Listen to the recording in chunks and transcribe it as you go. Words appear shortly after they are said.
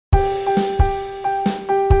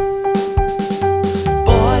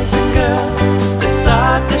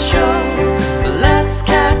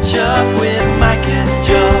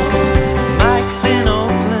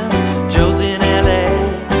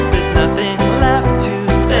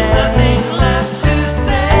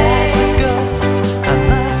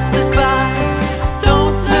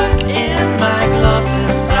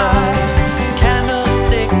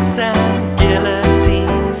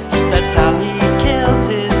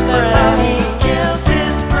That's how he kills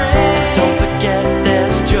his brain. Don't forget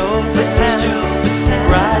there's Joe Potence,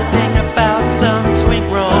 griping about some twink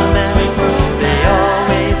romance. They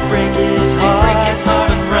always break his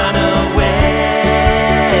heart and run away.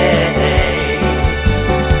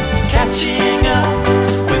 Catching up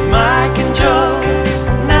with Mike and Joe.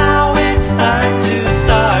 Now it's time to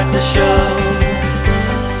start the show.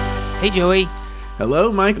 Hey, Joey.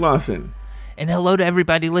 Hello, Mike Lawson. And hello to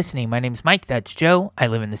everybody listening. My name's Mike. That's Joe. I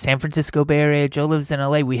live in the San Francisco Bay Area. Joe lives in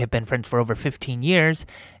LA. We have been friends for over 15 years.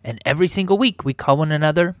 And every single week we call one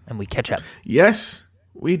another and we catch up. Yes,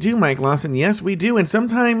 we do, Mike Lawson. Yes, we do. And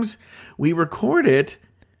sometimes we record it,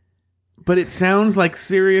 but it sounds like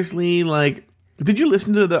seriously like... Did you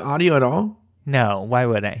listen to the audio at all? No, why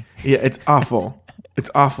would I? Yeah, it's awful.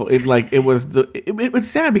 It's awful. It was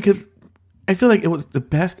sad because I feel like it was the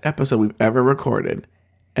best episode we've ever recorded.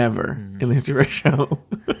 Ever in the history of our show.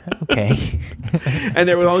 Okay. And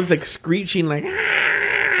there was all this like screeching like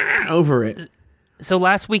over it. So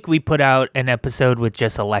last week we put out an episode with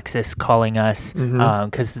just Alexis calling us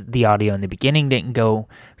because the audio in the beginning didn't go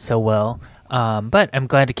so well. But I'm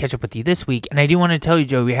glad to catch up with you this week. And I do want to tell you,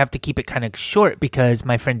 Joe, we have to keep it kind of short because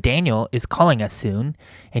my friend Daniel is calling us soon.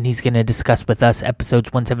 And he's going to discuss with us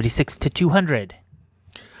episodes 176 to 200.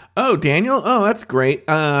 Oh, Daniel? Oh, that's great.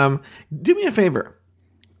 Do me a favor.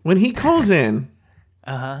 When he calls in,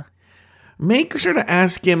 make sure to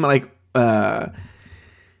ask him, like, I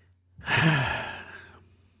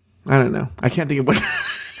don't know. I can't think of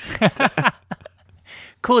what.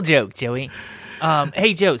 Cool joke, Joey.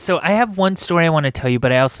 Hey, Joe, so I have one story I want to tell you,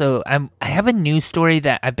 but I have a news story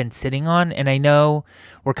that I've been sitting on, and I know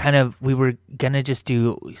we were going to just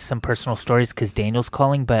do some personal stories because Daniel's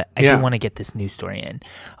calling, but I do want to get this news story in.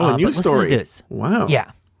 Oh, a news story. Listen to this. Wow. Yeah.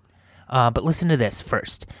 But listen to this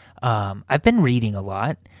first. I've been reading a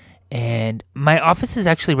lot, and my office is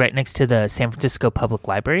actually right next to the San Francisco Public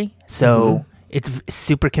Library, so it's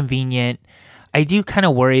super convenient. I do kind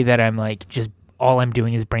of worry that I'm like just all I'm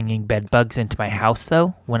doing is bringing bed bugs into my house,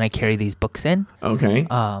 though, when I carry these books in. Okay.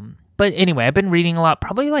 But anyway, I've been reading a lot,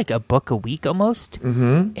 probably like a book a week almost,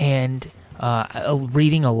 and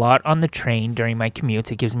reading a lot on the train during my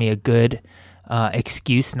commutes. It gives me a good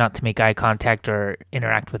excuse not to make eye contact or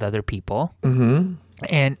interact with other people.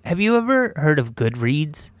 And have you ever heard of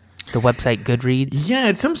Goodreads, the website Goodreads? Yeah,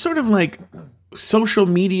 it's some sort of like social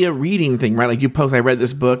media reading thing, right? Like you post, I read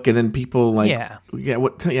this book, and then people like,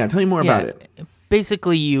 tell me more about it.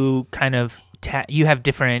 Basically, you kind of you have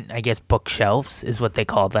different, I guess, bookshelves is what they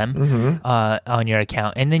call them on your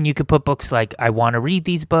account, and then you could put books like I want to read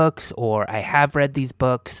these books or I have read these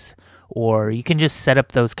books. Or you can just set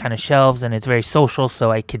up those kind of shelves, and it's very social,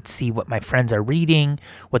 so I could see what my friends are reading,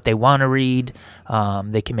 what they want to read.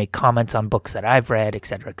 They can make comments on books that I've read, et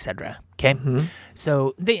cetera, et cetera. Okay?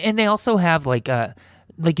 So they also have like I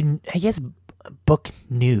guess book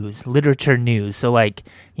news, literature news. So like,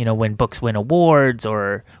 you know, when books win awards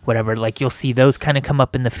or whatever, like you'll see those kind of come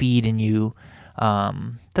up in the feed, and you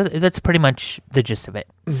that's pretty much the gist of it.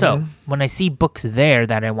 So when I see books there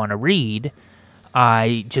that I want to read,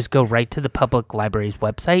 I just go right to the public library's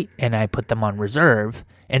website and I put them on reserve,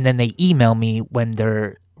 and then they email me when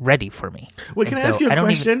they're ready for me. Wait, can I ask you a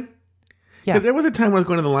question? Yeah. Because there was a time when I was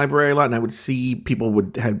going to the library a lot, and I would see people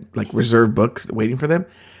would have like reserved books waiting for them.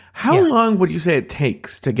 How long would you say it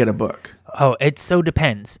takes to get a book? Oh, it so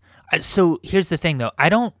depends. So here's the thing, though. I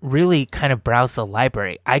don't really kind of browse the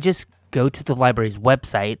library. I just go to the library's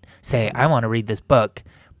website, say, I want to read this book,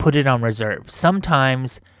 put it on reserve.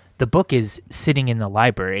 Sometimes the book is sitting in the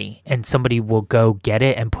library and somebody will go get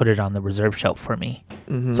it and put it on the reserve shelf for me.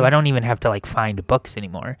 So I don't even have to like find books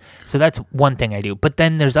anymore. So that's one thing I do. But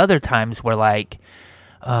then there's other times where like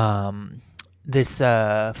this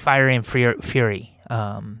Fire and Fury,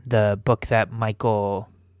 the book that Michael,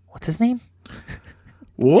 what's his name?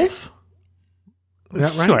 Wolf? Is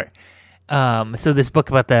that right? Sure. So this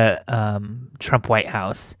book about the Trump White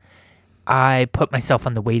House, I put myself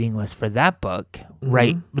on the waiting list for that book,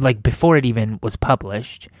 right? Like before it even was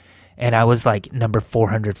published, and I was like number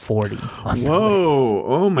 440 on the list.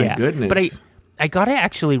 Oh my goodness. But I got it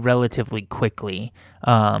actually relatively quickly,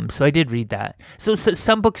 so I did read that. So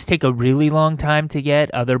some books take a really long time to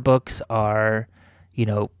get. Other books are, you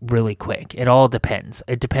know, really quick. It all depends.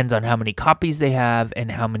 It depends on how many copies they have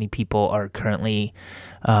and how many people are currently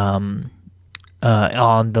on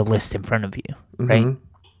the list in front of you, right?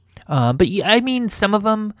 But yeah, I mean, some of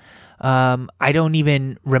them I don't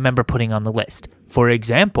even remember putting on the list. For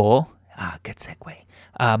example, good segue.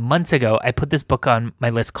 months ago, I put this book on my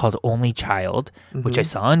list called Only Child, which I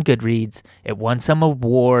saw on Goodreads. It won some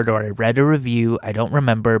award, or I read a review. I don't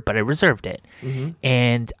remember, but I reserved it.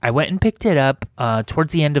 And I went and picked it up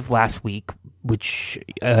towards the end of last week, which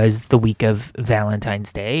is the week of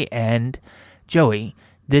Valentine's Day. And Joey,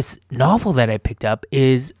 this novel that I picked up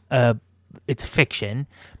is it's fiction,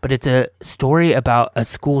 but it's a story about a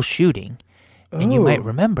school shooting. And you might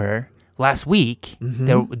remember last week,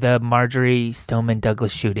 the Marjorie Stoneman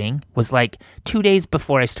Douglas shooting was like 2 days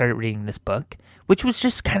before I started reading this book, which was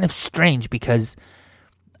just kind of strange because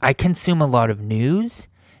I consume a lot of news,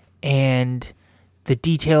 and the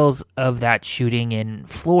details of that shooting in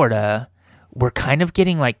Florida were kind of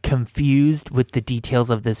getting like confused with the details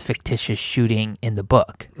of this fictitious shooting in the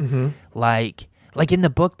book. Like in the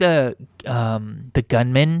book, the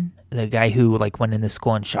gunman, the guy who like went in the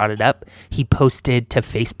school and shot it up, he posted to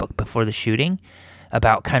Facebook before the shooting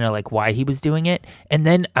about kind of like why he was doing it. And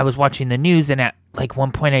then I was watching the news, and at like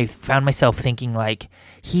one point I found myself thinking like,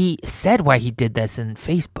 he said why he did this in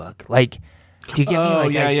Facebook. Like, do you get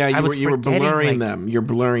me? Like, You were blurring them. You're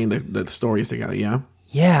blurring the stories together. Yeah.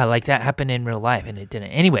 Yeah, like that happened in real life, and it didn't.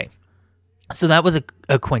 Anyway, so that was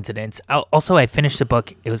a coincidence. Also, I finished the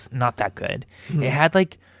book. It was not that good. It had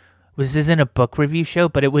like, this isn't a book review show,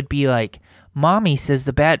 but it would be like, Mommy says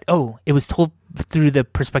the bad. Oh, it was told through the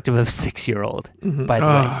perspective of a 6-year-old. By the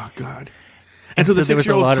way. Oh God. And so the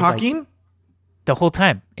 6-year-old's talking like, the whole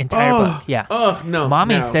time, entire book. Yeah. Oh no.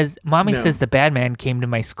 Mommy says the bad man came to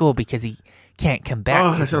my school because he can't come back.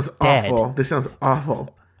 Oh, that sounds awful. This sounds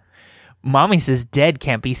awful. Mommy says dead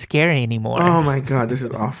can't be scary anymore. Oh my God, this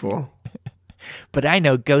is awful. But I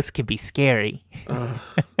know ghosts can be scary.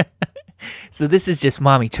 So this is just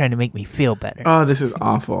Mommy trying to make me feel better. Oh, this is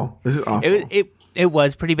awful. This is awful. It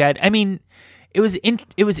was pretty bad. I mean, it was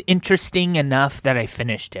interesting enough that I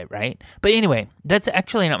finished it, right? But anyway, that's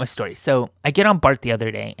actually not my story. So I get on BART the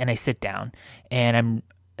other day, and I sit down, and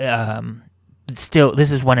I'm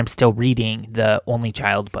this is when I'm still reading the Only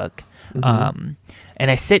Child book. And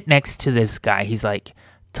I sit next to this guy. He's like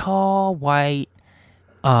tall, white,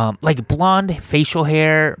 like blonde facial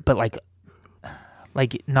hair, but like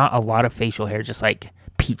not a lot of facial hair, just like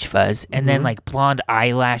peach fuzz, and then like blonde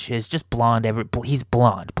eyelashes, just blonde. He's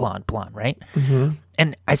blonde, right?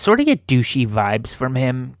 And I sort of get douchey vibes from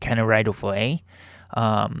him kind of right away.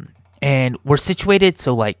 And we're situated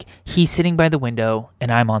so like he's sitting by the window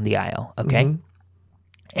and I'm on the aisle, okay?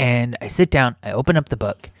 And I sit down, I open up the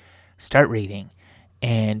book, start reading,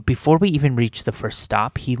 and before we even reach the first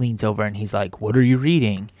stop, he leans over and he's like, "What are you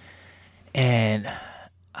reading?" And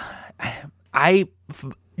I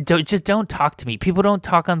don't talk to me. People don't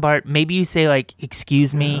talk on BART. Maybe you say like,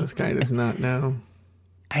 "Excuse me." This guy does not know.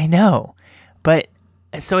 I know. But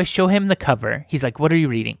so I show him the cover. He's like, "What are you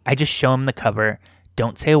reading?" I just show him the cover,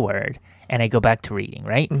 don't say a word, and I go back to reading,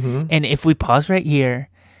 right? And if we pause right here,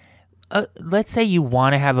 let's say you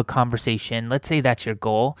want to have a conversation. Let's say that's your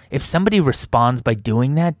goal. If somebody responds by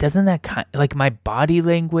doing that, doesn't that like my body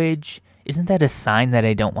language, isn't that a sign that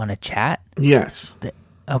I don't want to chat? Yes.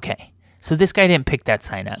 Okay. So this guy didn't pick that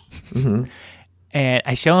sign up. And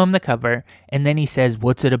I show him the cover, and then he says,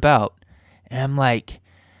 "What's it about?" And I'm like,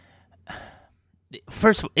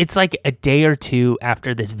 first, it's like a day or two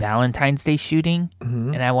after this Valentine's Day shooting,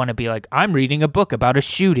 and I want to be like, I'm reading a book about a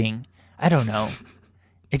shooting. I don't know.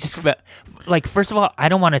 It just like, first of all, I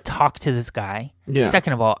don't want to talk to this guy. Yeah.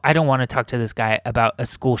 Second of all, I don't want to talk to this guy about a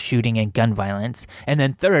school shooting and gun violence. And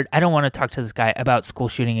then third, I don't want to talk to this guy about school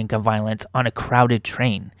shooting and gun violence on a crowded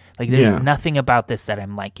train. Like, there's nothing about this that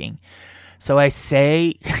I'm liking. So I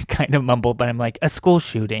say, kind of mumble, but I'm like, a school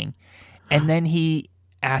shooting. And then he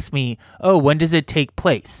asked me, "Oh, when does it take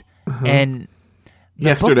place?" And the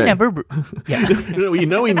yesterday. Book never, You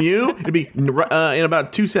know, he knew it'd be in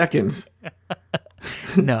about 2 seconds.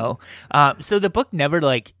 No. So the book never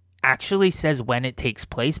like actually says when it takes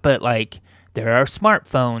place, but like there are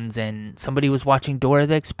smartphones and somebody was watching Dora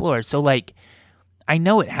the Explorer. So like I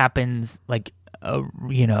know it happens like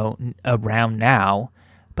around now,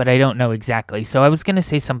 but I don't know exactly. So I was going to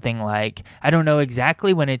say something like, I don't know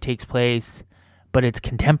exactly when it takes place, but it's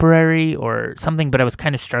contemporary or something, but I was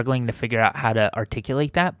kind of struggling to figure out how to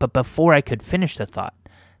articulate that. But before I could finish the thought,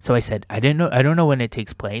 so I said, I don't know when it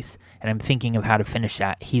takes place, and I'm thinking of how to finish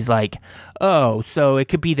that. He's like, "Oh, so it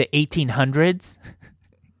could be the 1800s?"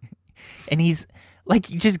 And he's like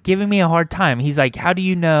just giving me a hard time. He's like, "How do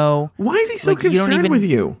you know?" Why is he so concerned with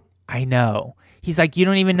you? I know. He's like, "You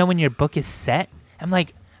don't even know when your book is set?" I'm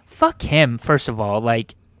like, fuck him, first of all.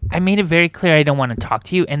 Like, I made it very clear I don't want to talk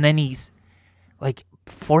to you, and then he's like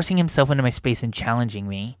forcing himself into my space and challenging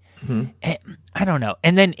me. And, I don't know.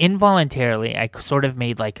 And then involuntarily, I sort of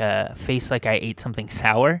made like a face like I ate something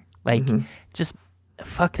sour. Like, just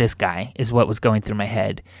fuck this guy is what was going through my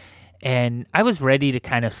head. And I was ready to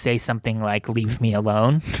kind of say something like, leave me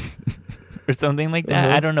alone or something like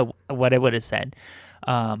that. I don't know what I would have said.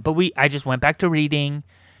 But I just went back to reading.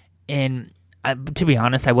 And to be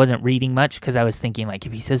honest, I wasn't reading much because I was thinking, like,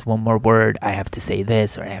 if he says one more word, I have to say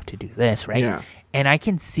this or I have to do this, right? Yeah. And I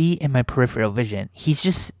can see in my peripheral vision, he's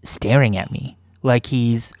just staring at me. Like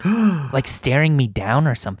he's like staring me down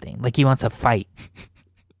or something. Like he wants a fight.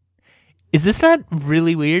 Is this not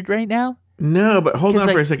really weird right now? No, but hold on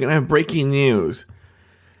like, for a second. I have breaking news.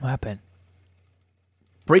 What happened?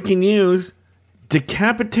 Breaking news.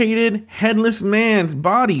 Decapitated headless man's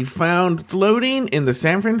body found floating in the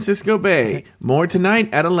San Francisco Bay. More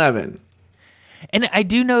tonight at 11. And I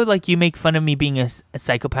do know, like, you make fun of me being a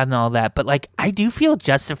psychopath and all that, but, like, I do feel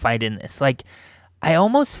justified in this. Like, I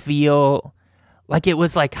almost feel like it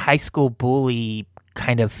was, like, high school bully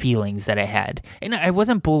kind of feelings that I had. And I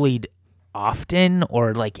wasn't bullied often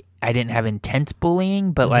or, like, I didn't have intense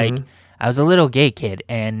bullying, but, like, I was a little gay kid.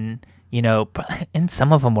 And, you know, and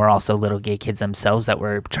some of them were also little gay kids themselves that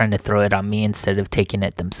were trying to throw it on me instead of taking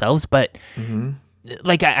it themselves. But...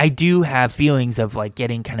 like I do have feelings of like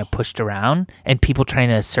getting kind of pushed around and people trying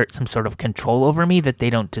to assert some sort of control over me that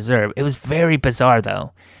they don't deserve. It was very bizarre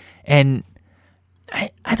though. And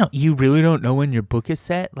I don't, you really don't know when your book is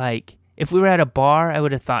set. Like if we were at a bar, I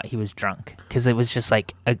would have thought he was drunk because it was just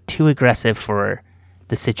like too aggressive for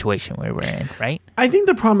the situation we were in. Right. I think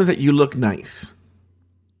the problem is that you look nice.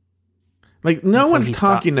 Like no one's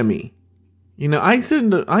talking to me. You know, I sit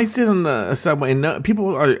on the subway and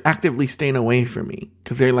people are actively staying away from me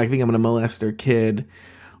because they're like, think I'm going to molest their kid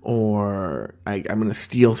or I'm going to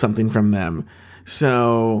steal something from them.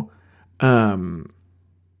 So, that's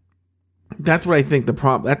what I think the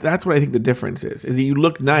problem. That's what I think the difference is that you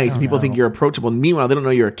look nice and people think you're approachable. Meanwhile, they don't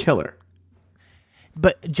know you're a killer.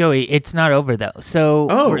 But Joey, it's not over though.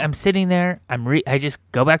 So I'm sitting there. I just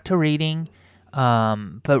go back to reading.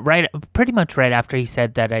 But pretty much right after he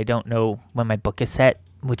said that I don't know when my book is set,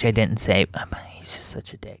 which I didn't say. He's just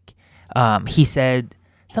such a dick. He said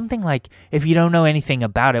something like, if you don't know anything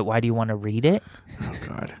about it, why do you want to read it? Oh,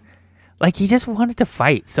 God. Like, he just wanted to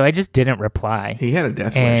fight, so I just didn't reply. He had a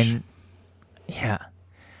death wish. Yeah.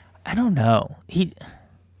 I don't know.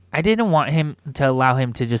 I didn't want him to allow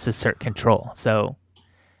him to just assert control, so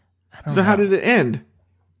I don't know. How did it end?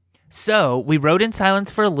 So we rode in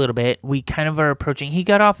silence for a little bit. We kind of are approaching. He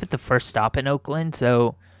got off at the first stop in Oakland,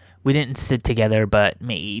 so we didn't sit together, but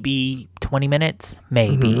maybe 20 minutes,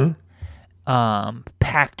 maybe.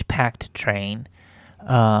 Packed train.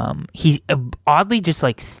 He oddly just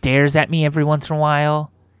like stares at me every once in a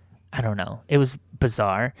while. I don't know. It was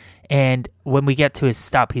bizarre. And when we get to his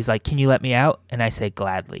stop, he's like, "Can you let me out?" And I say,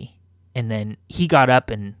 "Gladly." And then he got up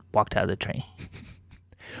and walked out of the train.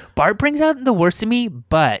 Bart brings out the worst in me,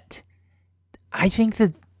 but I think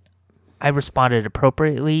that I responded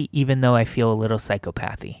appropriately, even though I feel a little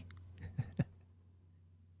psychopathy.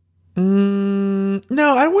 No,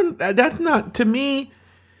 I wouldn't. That's not, to me,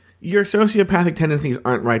 your sociopathic tendencies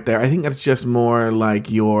aren't right there. I think that's just more like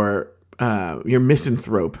your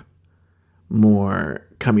misanthrope more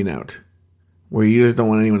coming out, where you just don't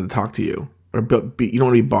want anyone to talk to you, or you don't want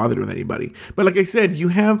to be bothered with anybody. But like I said,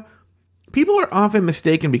 people are often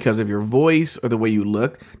mistaken because of your voice or the way you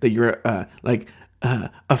look that you're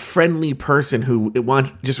a friendly person who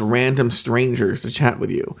wants just random strangers to chat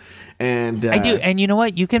with you. And I do. And you know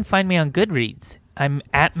what? You can find me on Goodreads. I'm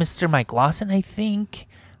at Mr. Mike Lawson, I think.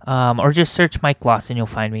 Or just search Mike Lawson. You'll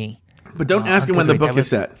find me. But don't ask him when the book is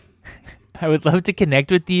set. I would love to connect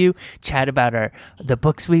with you, chat about the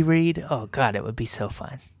books we read. Oh, God, it would be so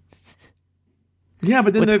fun. Yeah,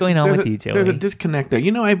 but then what's going on with you, Joey? There's a disconnect there.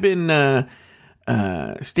 You know, I've been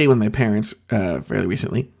staying with my parents fairly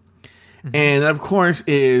recently, and of course,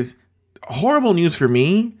 is horrible news for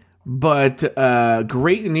me, but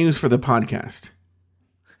great news for the podcast.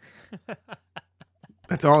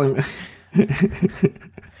 That's all I'm.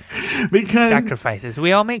 Because sacrifices,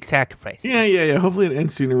 we all make sacrifices. Yeah. Hopefully, it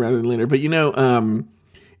ends sooner rather than later. But you know,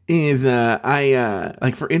 I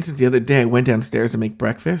like, for instance, the other day I went downstairs to make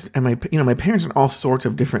breakfast, and my parents are all sorts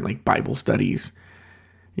of different like Bible studies,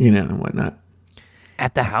 and whatnot.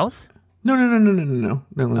 At the house? No.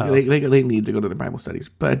 They leave to go to their Bible studies,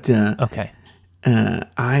 but okay.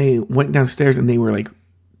 I went downstairs and they were like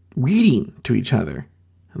reading to each other,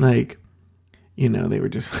 like, they were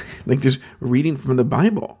just like just reading from the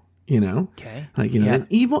Bible. Okay. Like, an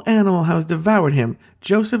evil animal has devoured him.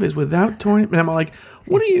 Joseph is without torn. And I'm all like,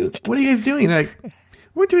 what are you guys doing? Like,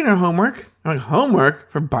 we're doing our homework. I'm like,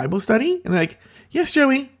 homework for Bible study? And they're like, yes,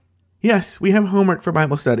 Joey. Yes, we have homework for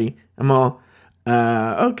Bible study. I'm all,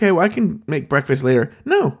 okay, well, I can make breakfast later.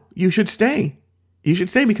 No, you should stay. You should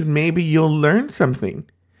stay because maybe you'll learn something.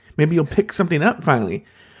 Maybe you'll pick something up finally.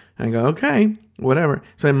 And I go, okay, whatever.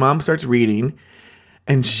 So then mom starts reading,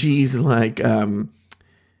 and she's like,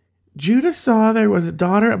 Judah saw there was a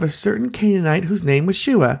daughter of a certain Canaanite whose name was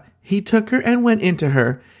Shua. He took her and went into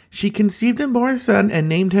her. She conceived and bore a son and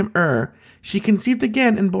named him Ur. She conceived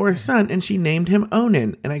again and bore a son, and she named him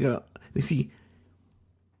Onan. And I go, you see,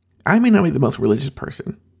 I may not be the most religious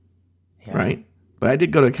person, right? But I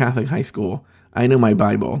did go to a Catholic high school. I know my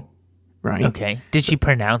Bible, right? Okay. Did she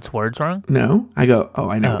pronounce words wrong? No. I go, oh,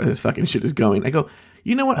 I know where this fucking shit is going. I go,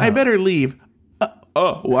 you know what? I better leave.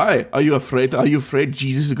 Oh, why? Are you afraid? Are you afraid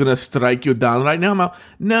Jesus is going to strike you down right now?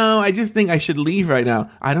 No, I just think I should leave right now.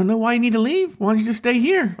 I don't know why you need to leave. Why don't you just stay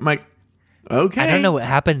here? I'm like, okay. I don't know what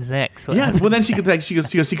happens next. What happens well, then she next? she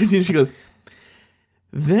continues, she goes,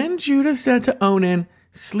 then Judah said to Onan,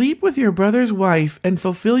 sleep with your brother's wife and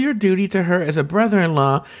fulfill your duty to her as a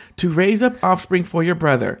brother-in-law to raise up offspring for your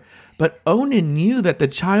brother. But Onan knew that the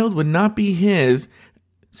child would not be his,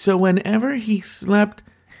 so whenever he slept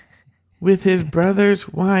with his brother's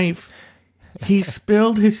wife, he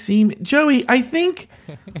spilled his semen. Joey, I think.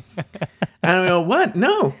 And I go, what?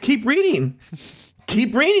 No, keep reading.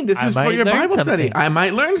 Keep reading. This is for your Bible study. I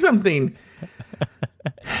might learn something.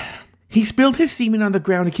 He spilled his semen on the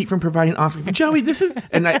ground to keep from providing offspring. Joey, this is...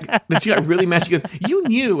 And then she got really mad. She goes, you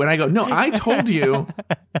knew. And I go, no, I told you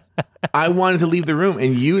I wanted to leave the room,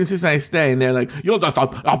 and you insisted I stay. And they're like, you're just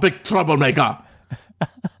a big troublemaker.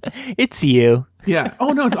 It's you. Yeah. Oh,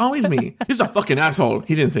 no, it's always me. He's a fucking asshole.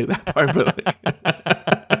 He didn't say that part, but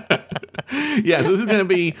yeah, so this is going to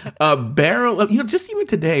be a barrel of... just even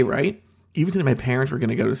today, right? Even today, my parents were going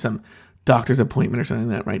to go to some doctor's appointment or something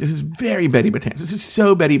like that, right? This is very Betty Botance. This is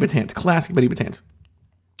so Betty Botance. Classic Betty Botance.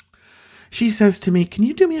 She says to me, can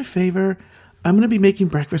you do me a favor? I'm going to be making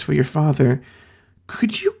breakfast for your father.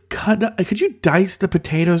 Could you dice the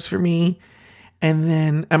potatoes for me? And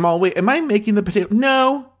then am I making the potato?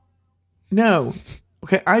 No.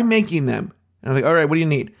 Okay, I'm making them. And I'm like, all right, what do you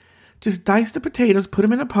need? Just dice the potatoes, put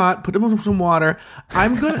them in a pot, put them in some water.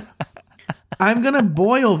 I'm gonna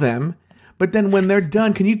boil them, but then when they're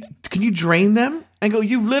done, can you drain them? I go,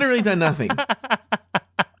 you've literally done nothing.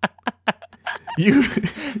 You've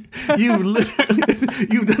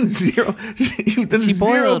done zero. You've done she zero.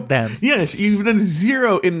 boiled them. Yes, you've done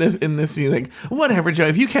zero in this scene. Like, whatever, Joe.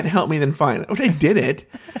 If you can't help me, then fine. Which I did it,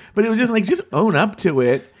 but it was just like, just own up to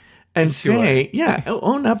it and say,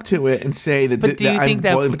 own up to it and say that, but do you think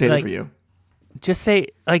I'm boiling potatoes like, for you. Just say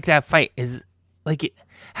like that fight is like,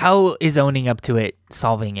 how is owning up to it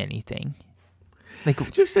solving anything?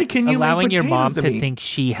 Like, just say, can you allowing make your mom to to me? think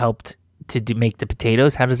she helped to make the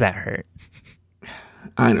potatoes? How does that hurt?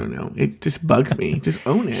 I don't know. It just bugs me. Just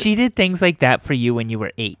own it. She did things like that for you when you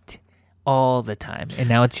were 8 all the time, and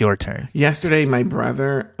now it's your turn. Yesterday, my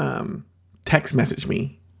brother text messaged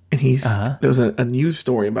me, and there was a news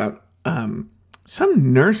story about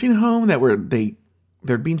some nursing home that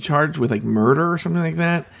they're being charged with like murder or something like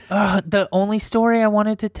that. The only story I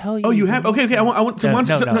wanted to tell you. Oh, you have? Okay. I want. No, I'm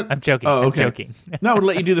joking. Oh, okay. I'm joking. No, I would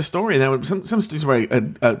let you do the story. And that would some stories where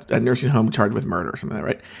a nursing home charged with murder or something like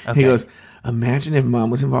that, right? Okay. He goes, imagine if mom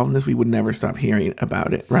was involved in this, we would never stop hearing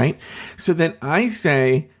about it, right? So then I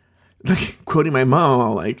say, like, quoting my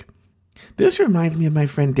mom, like, this reminds me of my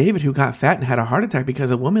friend David who got fat and had a heart attack because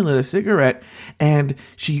a woman lit a cigarette and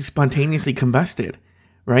she spontaneously combusted,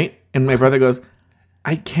 right? And my brother goes,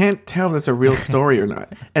 I can't tell if that's a real story or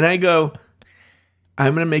not. And I go,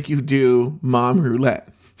 I'm going to make you do mom roulette.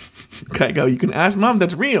 Okay, I go, you can ask mom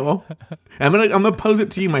that's real. I'm gonna pose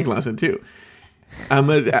it to you, Mike Lawson, too.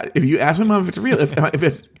 If you ask my mom if it's real, if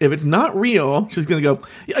it's not real, she's gonna go,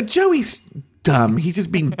 yeah, Joey's dumb. He's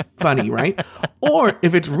just being funny, right? Or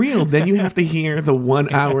if it's real, then you have to hear the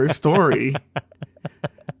 1 hour story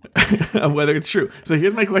of whether it's true. So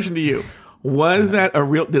here's my question to you: was that a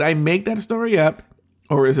real? Did I make that story up,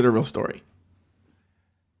 or is it a real story?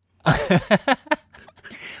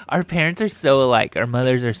 Our parents are so alike. Our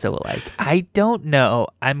mothers are so alike. I don't know.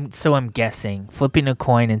 I'm guessing, flipping a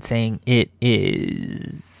coin and saying it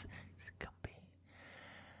is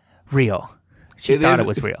real. She thought it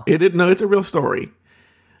was real. No, it's a real story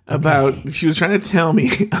about. She was trying to tell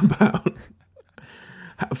me about.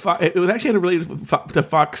 It was actually related to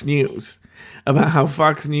Fox News, about how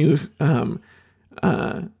Fox News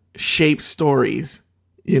shapes stories,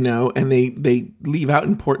 and they leave out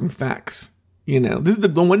important facts. This is the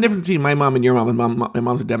one difference between my mom and your mom. My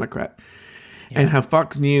mom's a Democrat. and how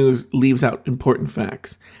Fox News leaves out important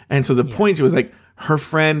facts. And so the point was like her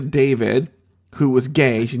friend David, who was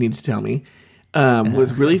gay, she needs to tell me,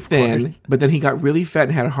 was really thin, but then he got really fat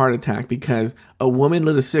and had a heart attack because a woman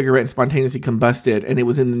lit a cigarette and spontaneously combusted, and it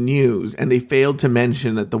was in the news, and they failed to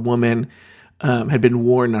mention that the woman had been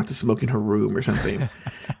warned not to smoke in her room or something.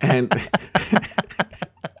 And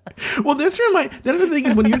well, that's the thing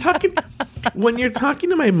is when you're talking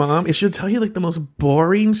to my mom, she'll tell you like the most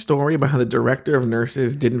boring story about how the director of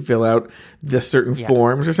nurses didn't fill out the certain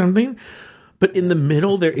forms or something. But in the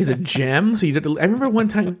middle, there is a gem. So you have to. I remember one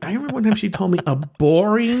time she told me a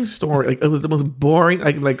boring story. Like it was the most boring.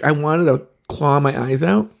 Like I wanted to claw my eyes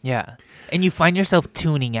out. Yeah, and you find yourself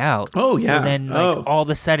tuning out. Oh yeah. So then, all of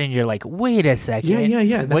a sudden, you're like, "Wait a second."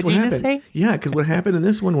 Yeah. That's what did you happened. just say? Yeah, because what happened in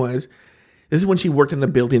this one was, this is when she worked in a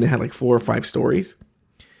building that had like 4 or 5 stories.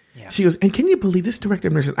 Yeah. She goes, and can you believe this director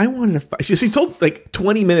of nurses? I wanted to. She told like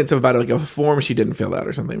 20 minutes about like a form she didn't fill out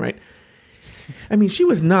or something, right? I mean, she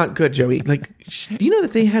was not good, Joey. Like, do you know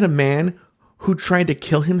that they had a man who tried to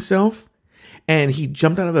kill himself and he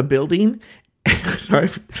jumped out of a building? Sorry,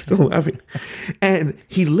 I'm still laughing. And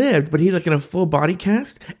he lived, but he like in a full body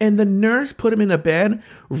cast. And the nurse put him in a bed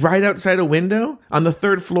right outside a window on the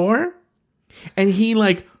 3rd floor. And he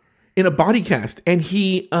like in a body cast. And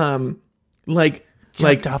he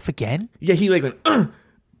jumped off again? Yeah, he like went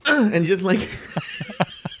and just like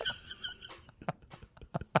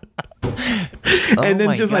and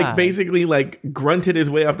then just like basically like grunted his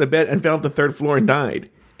way off the bed and fell off the 3rd floor and died.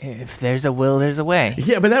 If there's a will, there's a way.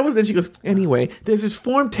 Yeah, but that was then she goes, anyway, there's this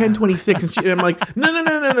form 1026 and I'm like,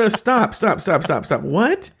 no, stop.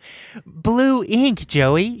 What? Blue ink,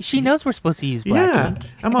 Joey. She knows we're supposed to use black ink.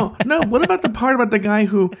 I'm all, no, what about the part about the guy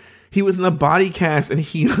who he was in a body cast and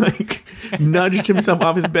he like nudged himself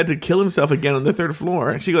off his bed to kill himself again on the 3rd floor?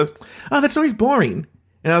 And she goes, oh, that story's boring.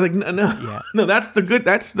 And I was like, no, that's the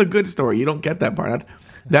good story. You don't get that part.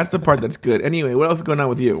 That's the part that's good. Anyway, what else is going on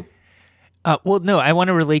with you? Well, no, I want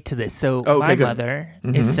to relate to this. So my mother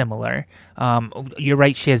is similar. You're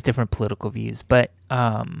right. She has different political views, but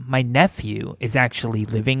my nephew is actually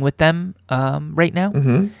living with them right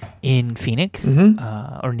now in Phoenix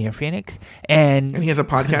or near Phoenix. And he has a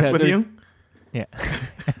podcast with you? Yeah.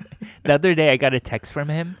 The other day I got a text from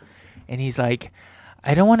him and he's like,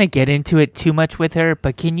 I don't want to get into it too much with her,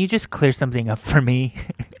 but can you just clear something up for me?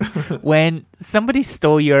 When somebody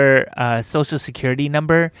stole your social security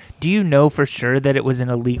number, do you know for sure that it was an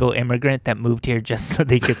illegal immigrant that moved here just so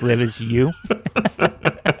they could live as you?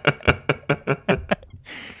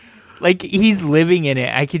 Like, he's living in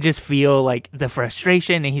it. I could just feel, like, the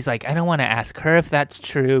frustration. And he's like, I don't want to ask her if that's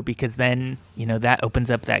true because then, that opens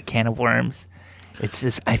up that can of worms. It's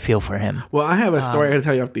just, I feel for him. Well, I have a story I have to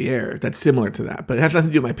tell you off the air that's similar to that, but it has nothing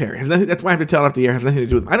to do with my parents. That's why I have to tell it off the air. It has nothing to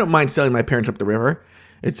do with them. I don't mind selling my parents up the river.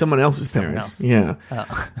 It's someone else's parents. Yeah.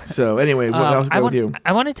 Oh. So anyway, what else go with you?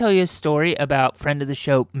 I want to tell you a story about friend of the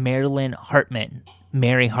show, Mary Hartman,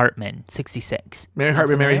 66. Mary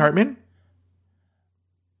Hartman?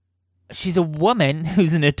 She's a woman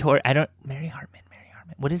who's a notorious... Mary Hartman.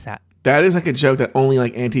 What is that? That is like a joke that only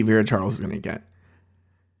like Auntie Vera Charles is going to get.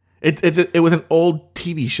 It was an old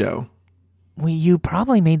TV show. Well, you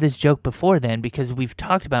probably made this joke before then because we've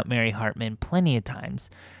talked about Mary Hartman plenty of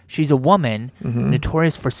times. She's a woman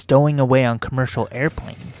notorious for stowing away on commercial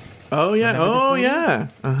airplanes. Oh, yeah. Oh, yeah.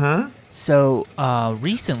 Uh-huh. So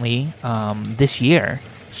recently, this year,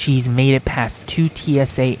 she's made it past 2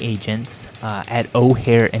 TSA agents at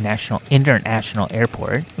O'Hare International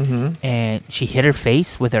Airport. And she hit her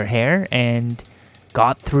face with her hair and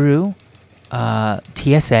got through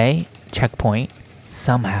TSA checkpoint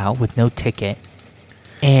somehow with no ticket,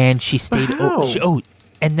 and she stayed.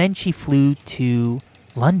 And then she flew to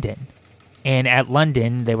London, and at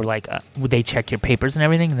London they were like, "Would they check your papers and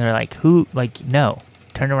everything?" And they're like, "Who? Like, no,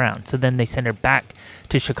 turn around." So then they sent her back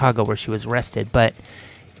to Chicago where she was arrested. But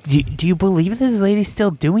do you believe this lady's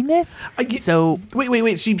still doing this?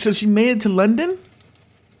 Wait. She made it to London.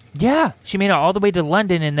 Yeah, she made it all the way to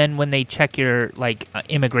London, and then when they check your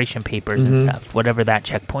immigration papers and stuff, whatever that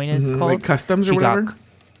checkpoint is called, like customs or whatever.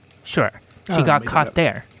 She got caught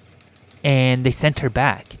there, and they sent her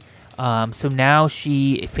back. So now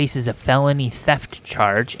she faces a felony theft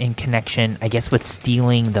charge in connection, I guess, with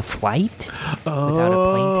stealing the flight without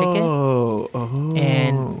a plane ticket,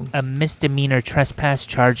 and a misdemeanor trespass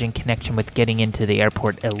charge in connection with getting into the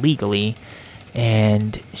airport illegally.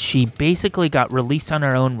 And she basically got released on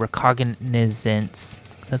her own recognizance.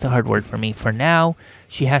 That's a hard word for me. For now,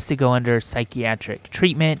 she has to go under psychiatric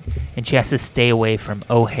treatment, and she has to stay away from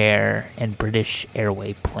O'Hare and British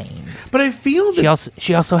Airway planes. But I feel that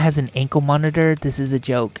she also has an ankle monitor. This is a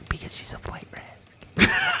joke because she's a flight risk.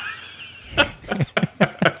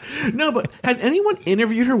 No, but has anyone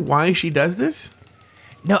interviewed her why she does this?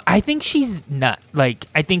 No, I think she's not. Like,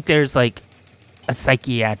 I think there's like a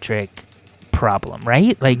psychiatric problem,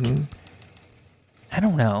 right? Like, I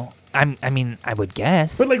don't know. I mean, I would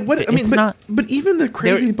guess. But like, what? I mean, but even the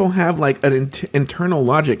crazy people have like an internal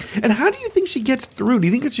logic. And how do you think she gets through? Do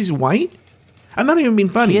you think that she's white? I'm not even being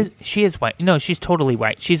funny. She is white. No, she's totally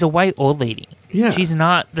white. She's a white old lady. Yeah. She's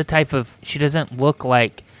not the type of. She doesn't look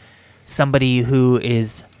like somebody who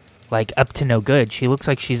is like up to no good. She looks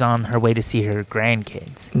like she's on her way to see her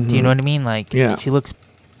grandkids. Do you know what I mean? Like, she looks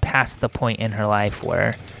past the point in her life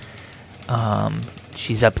where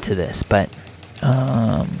she's up to this. But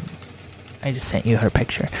I just sent you her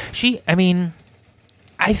picture.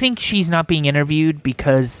 I think she's not being interviewed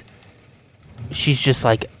because she's just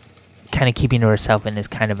like kind of keeping to herself and is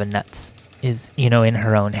kind of a nuts, in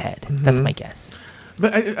her own head. That's my guess.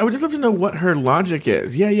 But I would just love to know what her logic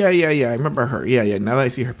is. Yeah. I remember her. Yeah. Now that I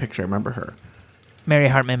see her picture, I remember her. Mary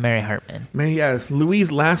Hartman.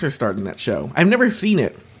 Louise Lasser starred in that show. I've never seen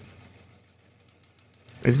it.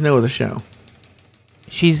 I just know it was a show.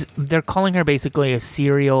 They're calling her basically a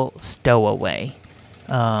serial stowaway.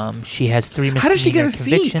 She has 3 How does she get a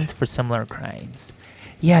convictions seat? for similar crimes.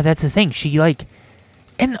 Yeah, that's the thing.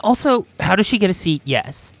 And also, how does she get a seat?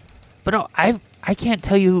 Yes. But I can't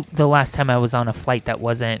tell you the last time I was on a flight that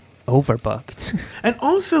wasn't overbooked. And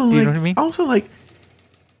also, do you know what I mean? Also, like,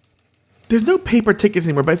 there's no paper tickets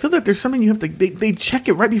anymore, but I feel that there's something you have to, they check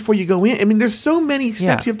it right before you go in. I mean, there's so many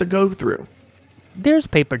steps you have to go through. There's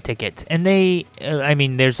paper tickets, and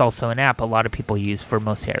there's also an app a lot of people use for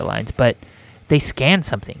most airlines, but they scan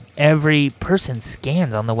something. Every person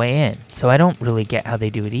scans on the way in, so I don't really get how they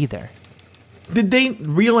do it either. Did they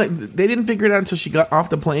realize, they didn't figure it out until she got off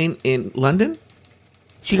the plane in London?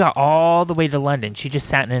 She got all the way to London. She just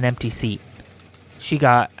sat in an empty seat. She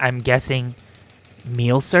got, I'm guessing,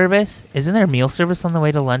 meal service. Isn't there meal service on the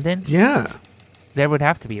way to London? Yeah. There would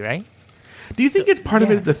have to be, right? Do you think it's part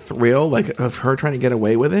of it is the thrill, like, of her trying to get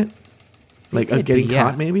away with it? Like, of getting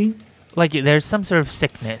caught, maybe? Like, there's some sort of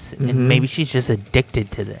sickness, and maybe she's just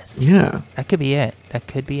addicted to this. Yeah. That could be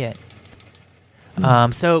it.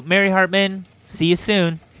 So, Mary Hartman, see you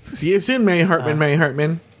soon. See you soon, Mary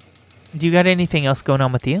Hartman. Do you got anything else going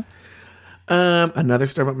on with you? Another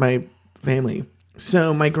story about my family.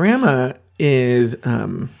 So, my grandma is,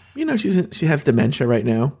 she has dementia right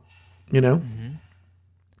now,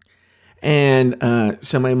 And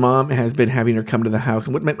so my mom has been having her come to the house,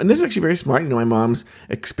 and this is actually very smart. My mom's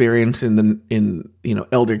experience in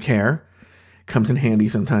elder care comes in handy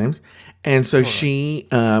sometimes, and so she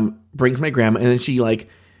brings my grandma, and then she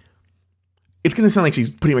it's gonna sound like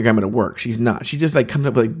she's putting my grandma to work. She's not. She just comes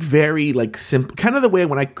up with very simple, kind of the way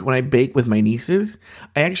when I bake with my nieces,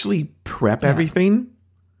 I actually prep everything,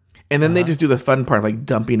 and then they just do the fun part of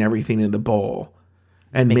dumping everything in the bowl.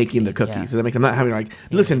 And making the cookies. And I'm not having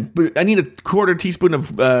listen, I need a quarter teaspoon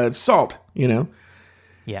of salt,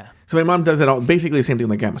 Yeah. So my mom does that all, basically the same thing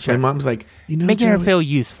with my grandma. So my mom's like, making Joey, her feel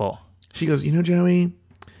useful. She goes, Joey,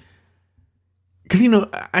 because,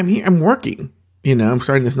 I'm here, I'm working, I'm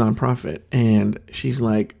starting this nonprofit. And she's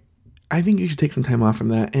like, I think you should take some time off from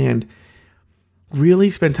that and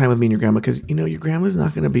really spend time with me and your grandma because, your grandma's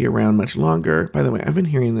not going to be around much longer. By the way, I've been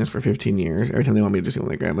hearing this for 15 years. Every time they want me to do something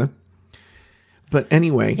with my grandma. But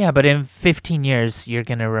anyway. Yeah, but in 15 years, you're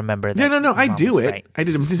going to remember that. No, I do it. Right. I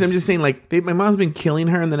did. I'm just saying, my mom's been killing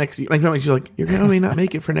her in the next year. She's like, your grandma may not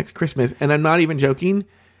make it for next Christmas. And I'm not even joking,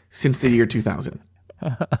 since the year 2000.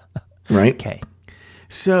 Right? Okay.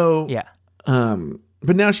 So. Yeah.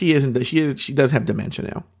 But now she isn't. She does have dementia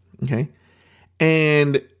now. Okay.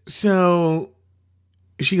 And so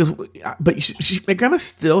she goes, but my grandma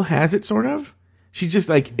still has it, sort of. She just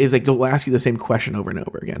will ask you the same question over and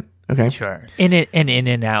over again. Okay. Sure. In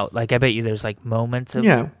and out. I bet you there's moments of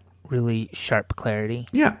really sharp clarity.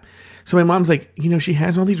 Yeah. So my mom's like, she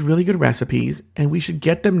has all these really good recipes and we should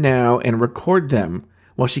get them now and record them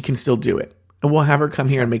while she can still do it. And we'll have her come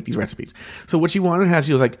here and make these recipes. So what she wanted to have,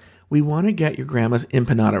 she was like, we want to get your grandma's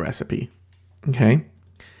empanada recipe. Okay.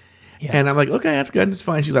 Yeah. And I'm like, okay, that's good. It's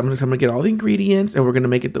fine. She's like, I'm going to get all the ingredients and we're going to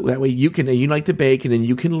make it that way you like to bake and then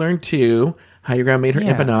you can learn too how your grandma made her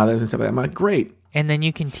empanadas and stuff like that. I'm like, great. And then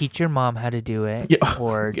you can teach your mom how to do it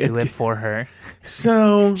or do it for her.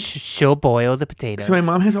 So she'll boil the potatoes. So my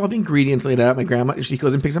mom has all the ingredients laid out. My grandma, she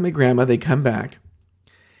goes and picks up my grandma. They come back.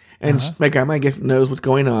 And my grandma, I guess, knows what's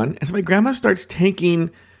going on. And so my grandma starts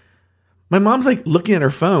taking, my mom's looking at her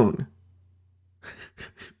phone.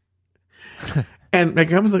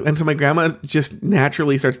 And so my grandma just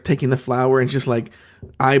naturally starts taking the flour and just like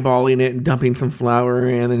eyeballing it and dumping some flour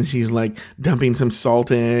in, and she's like dumping some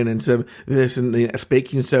salt in and some this and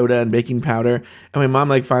baking soda and baking powder. And my mom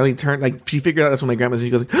like finally turned, like she figured out that's what my grandma's. And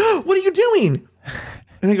she goes, oh, "What are you doing?"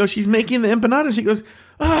 And I go, "She's making the empanada." She goes,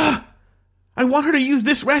 "I want her to use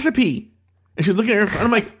this recipe." And she's looking at her phone.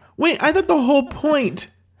 I'm like, "Wait, I thought the whole point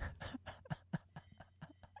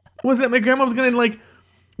was that my grandma was gonna like."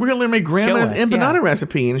 We're going to learn my grandma's empanada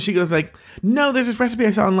recipe. And she goes like, "No, there's this recipe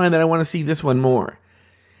I saw online that I want to see this one more."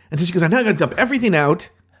 And so she goes, "I know I got to dump everything out."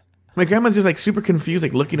 My grandma's just like super confused,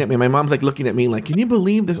 like looking at me. My mom's like looking at me like, "Can you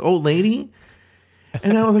believe this old lady?"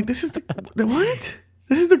 And I was like, "This is the what?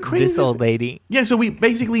 This is the craziest." This old lady. Yeah, so we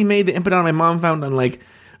basically made the empanada my mom found on like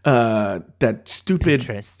that stupid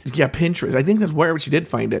Pinterest. Yeah, Pinterest. I think that's where she did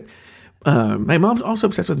find it. My mom's also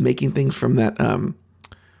obsessed with making things from that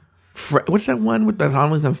what's that one with that's on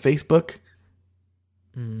Facebook?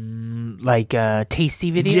 Like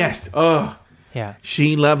tasty videos? Yes. Oh, Yeah.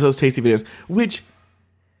 she loves those tasty videos, which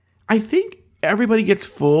I think everybody gets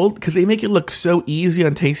fooled because they make it look so easy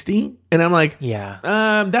on Tasty. And I'm like, Yeah.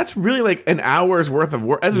 that's really like an hour's worth of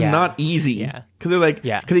work. That is not easy. Yeah. Because they're like,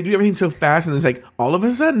 Yeah. because they do everything so fast. And it's like, all of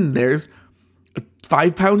a sudden, there's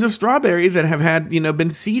 5 pounds of strawberries that have had,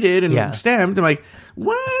 been seeded and stemmed. I'm like,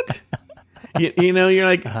 what? You're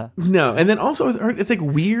like, no. And then also, it's like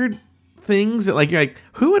weird things that like, you're like,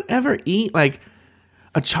 who would ever eat like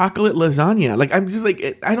a chocolate lasagna? Like, I'm just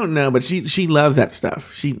like, I don't know, but she loves that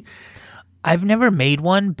stuff. I've never made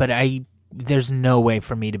one, but there's no way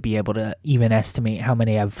for me to be able to even estimate how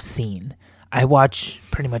many I've seen. I watch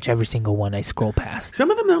pretty much every single one I scroll past.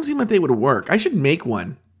 Some of them don't seem like they would work. I should make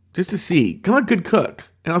one just to see. I'm a good cook,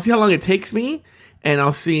 and I'll see how long it takes me, and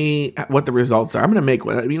I'll see what the results are. I'm gonna make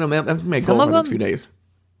one. That's my goal for the next few days.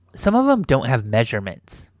 Some of them don't have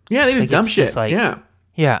measurements. Yeah, they just dump shit. Just like,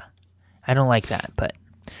 yeah. I don't like that, but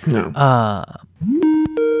No.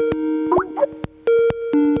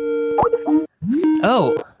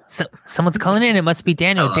 So someone's calling in. It must be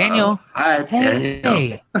Daniel. Hello. Daniel. Hi, it's Daniel.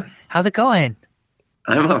 Hey, how's it going?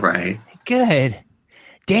 I'm all right. Good.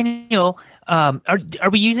 Daniel, are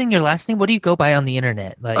we using your last name? What do you go by on the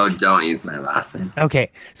internet? Like, Oh, don't use my last name.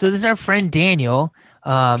 okay, so this is our friend Daniel.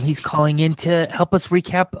 He's calling in to help us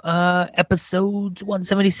recap episodes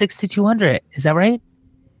 176 to 200. Is that right?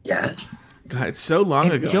 Yes. God, it's so long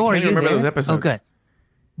And ago. Joe, I are can't you even remember there? those episodes. Oh, good.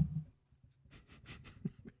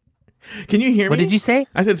 Can you hear me? What did you say?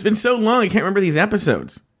 I said it's been so long. I can't remember these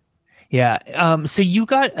episodes. Yeah. So you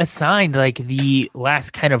got assigned like the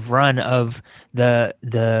last kind of run of the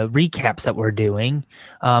recaps that we're doing.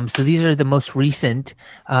 So these are the most recent.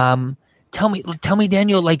 Tell me,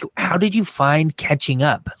 Daniel, like, how did you find catching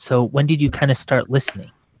up? So when did you kind of start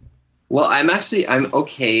listening? Well, I'm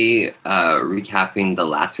okay recapping the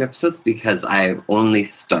last few episodes because I've only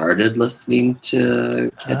started listening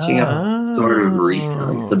to catching up sort of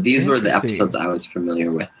recently. So these were the interesting. episodes I was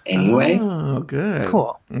familiar with anyway. Oh, good.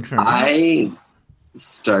 Cool. Okay. I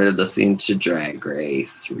started listening to Drag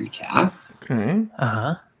Race recap, Okay.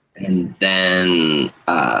 and then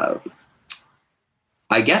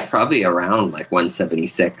I guess probably around like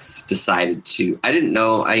 176 decided to, I didn't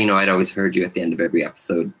know, I'd always heard you at the end of every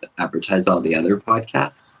episode advertise all the other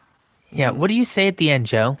podcasts. Yeah. What do you say at the end,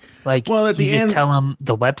 Joe? Like, Well, at the you just end- tell them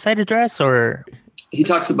the website address, or He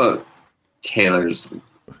talks about Taylor's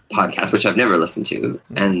podcast, which I've never listened to.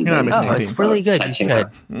 And You're not then missing he oh, talks it's anything. really about good. You catching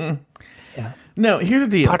should. up. Yeah. No, here's the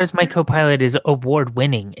deal. Potter's My Co-Pilot is award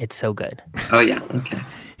winning. It's so good. Oh, yeah. Okay.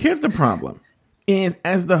 Here's the problem. Is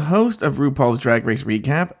as the host of RuPaul's Drag Race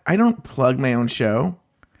Recap, I don't plug my own show.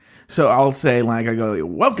 So I'll say, like, I go,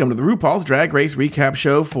 welcome to the RuPaul's Drag Race Recap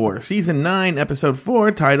Show for Season 9, Episode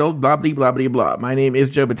 4, titled blah, blah, blah, blah, blah. My name is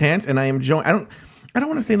Joe Batance, and I am joined... I don't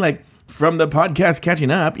want to say, like, from the podcast Catching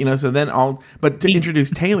Up, so then but to introduce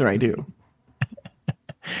Taylor, I do.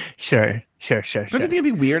 Sure. Don't you think it'd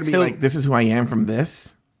be weird to be So- like, this is who I am from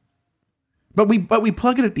this? But we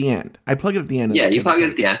plug it at the end. I plug it at the end. Yeah, you plug it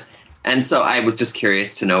at the end. And so I was just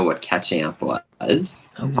curious to know what catching up was.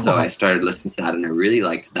 So I started listening to that, and I really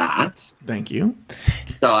liked that. Thank you.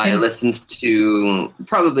 So I listened to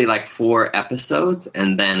probably like 4 episodes,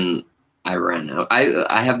 and then I ran out.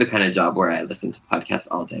 I have the kind of job where I listen to podcasts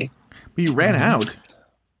all day. But you ran out.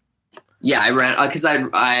 Yeah, I ran because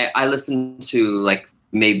I listened to like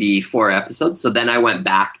maybe 4 episodes. So then I went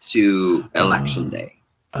back to Election Day,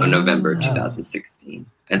 so November 2016,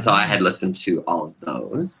 and so I had listened to all of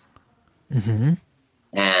those. Mm-hmm.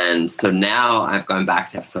 And so now I've gone back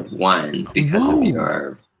to episode 1 because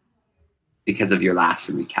of your last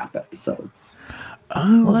recap episodes.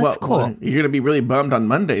 Oh, Well, that's cool. You're gonna be really bummed on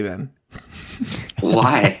Monday then.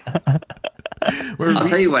 Why? We're I'll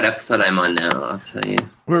tell you what episode I'm on now. I'll tell you.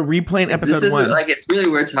 we're replaying episode This is 1. like, it's really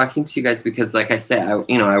weird talking to you guys because, like I say, I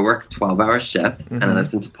work 12-hour shifts and I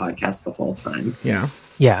listen to podcasts the whole time. Yeah.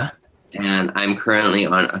 Yeah. And I'm currently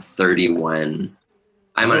on a 31.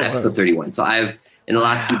 I'm on episode 31. So I've, in the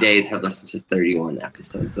last few days, have listened to 31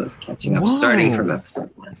 episodes of catching up, Whoa. starting from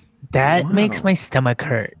episode 1. That Wow. makes my stomach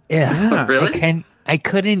hurt. Yeah. Yeah. Really? I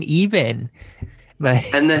couldn't even.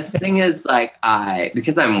 Like, And the thing is, like,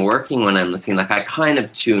 because I'm working when I'm listening, like, I kind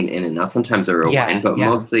of tune in and out. Sometimes I rewind, Yeah, but yeah.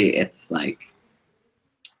 mostly it's like,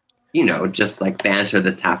 just like banter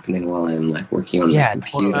that's happening while I'm like working on Yeah, the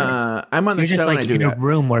computer. totally. I'm on the you're just show and I like do in a that.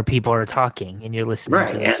 room where people are talking and you're listening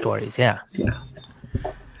Right, to yeah. their stories. Yeah. Yeah.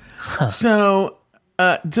 So,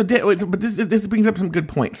 but this brings up some good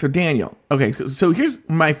points. So, Daniel, okay, so here's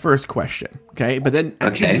my first question, okay? But then,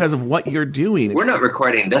 actually, Okay. because of what you're doing, We're not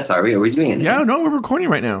recording this, are we? Are we doing it? yeah, no, we're recording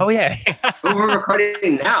right now. Oh, yeah. Oh, we're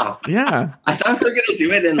recording now. Yeah, I thought we were going to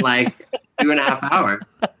do it in like 2.5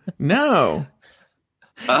 hours. no,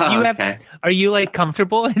 Oh, Do you have- okay. Are you like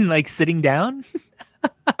comfortable in like sitting down?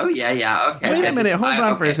 Oh, yeah. Okay. wait a minute, hold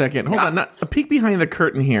on for a second, hold on, not a peek behind the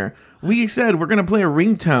curtain here. We said we're gonna play a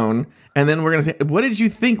ringtone, and then we're gonna say, what did you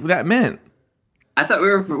think that meant? I thought we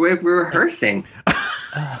were rehearsing.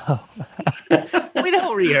 We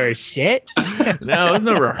don't rehearse shit. No, there's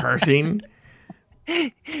no rehearsing.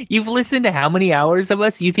 You've listened to how many hours of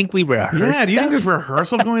us? You think we rehearse? Yeah, do you think stuff? there's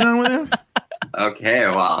rehearsal going on with this? Okay,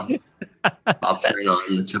 well, I'll turn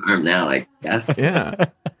on the charm now, I guess. Yeah.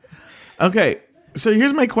 Okay, so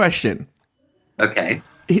here's my question. Okay.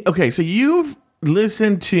 Okay, so you've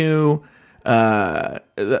listened to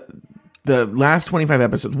the last 25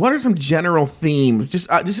 episodes. What are some general themes? Just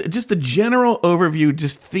the general overview,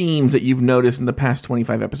 just themes that you've noticed in the past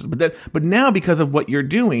 25 episodes. But now, because of what you're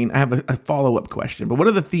doing, I have a follow-up question. But what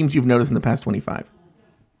are the themes you've noticed in the past 25?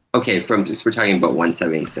 Okay, so we're talking about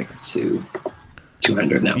 176 to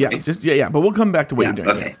 200 now, Yeah, right? But we'll come back to what Yeah, you're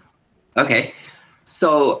doing. okay. Okay.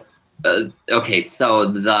 So, so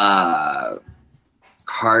the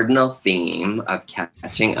cardinal theme of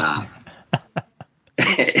catching up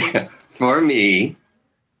for me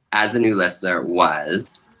as a new listener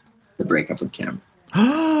was the breakup with Cameron.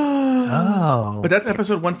 Oh. But that's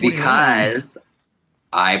episode 149. Because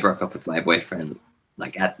I broke up with my boyfriend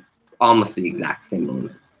like at almost the exact same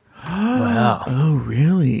moment. Wow. Oh,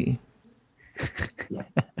 really? Yeah.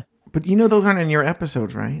 But you know those aren't in your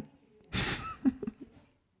episodes, right?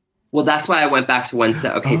 Well, that's why I went back to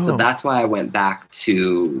Okay, Oh. so that's why I went back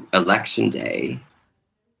to Election Day.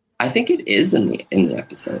 I think it is in the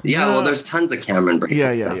episode. Yeah, well, there's tons of Cameron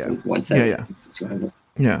breakup stuff in 176 to 200.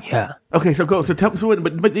 Yeah. Yeah. Okay, so go. So tell. So,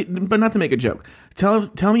 but not to make a joke.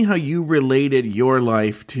 Tell me how you related your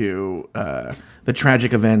life to the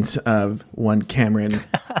tragic events of one Cameron.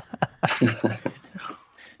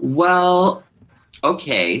 Well,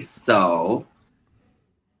 okay, so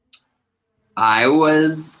I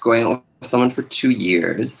was going with someone for 2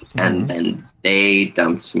 years, and then they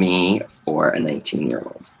dumped me for a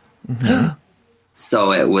 19-year-old.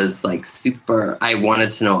 So it was like super. I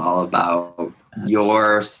wanted to know all about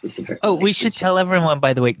your specific. Oh, we should relationship. tell everyone,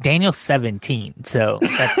 by the way, Daniel's 17, so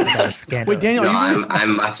that's a scandal. Wait, Daniel, No, you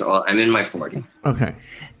I'm much old. I'm in my 40s. okay?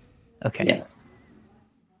 Okay. Yeah.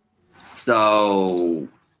 So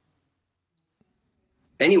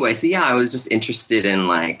anyway, so yeah, I was just interested in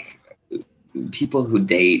like people who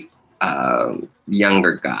date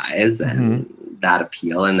younger guys and that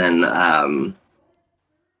appeal, and then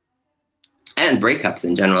and breakups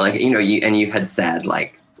in general. Like, you had said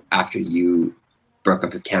like after you broke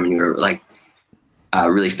up with Cameron, you were like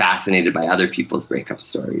really fascinated by other people's breakup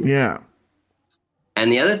stories. Yeah.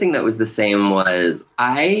 And the other thing that was the same was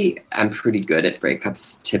I am pretty good at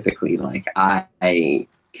breakups typically. Like I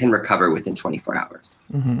can recover within 24 hours.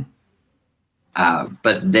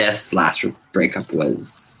 But this last breakup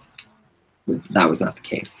was not the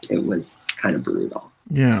case. It was kind of brutal.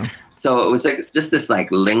 Yeah. So it was like, it's just this like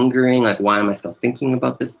lingering, like, why am I still thinking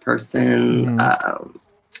about this person?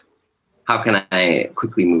 How can I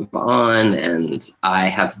quickly move on? And I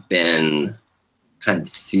have been kind of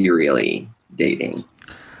serially dating.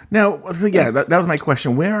 Now, so yeah, that was my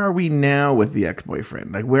question. Where are we now with the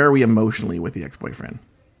ex-boyfriend? Like, where are we emotionally with the ex-boyfriend?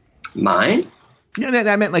 Mine? Yeah,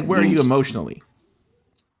 I meant like, where are you emotionally?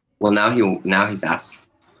 Well, now he's asked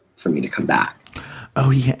for me to come back. Oh,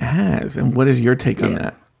 he has. And what is your take on Yeah.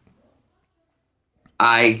 that?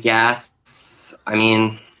 I guess, I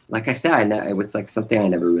mean, like I said, it was like something I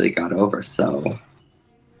never really got over. So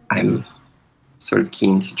I'm sort of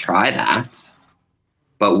keen to try that.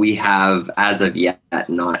 But we have, as of yet,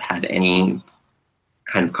 not had any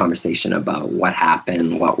kind of conversation about what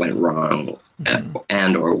happened, what went wrong,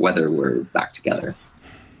 and or whether we're back together.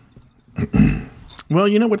 Well,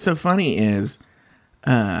 you know what's so funny is,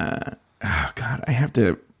 oh God, I have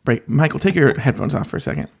to break. Michael, take your headphones off for a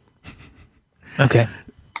second. Okay.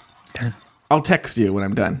 I'll text you when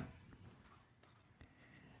I'm done.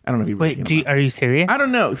 I don't know if you Wait. Are you serious? I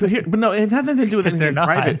don't know. So here, but no, it has nothing to do with anything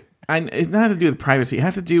private. It's nothing to do with privacy. It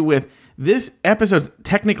has to do with this episode's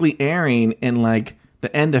technically airing in like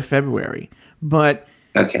the end of February, but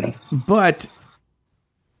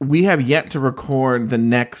we have yet to record the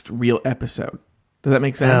next real episode. Does that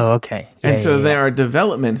make sense? Oh, okay. And so there are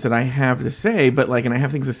developments that I have to say, but like, and I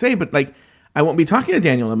have things to say, but like, I won't be talking to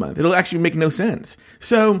Daniel in a month. It'll actually make no sense.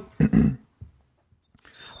 So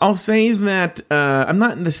I'll say that I'm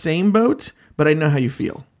not in the same boat, but I know how you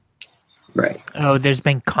feel. Right. Oh, there's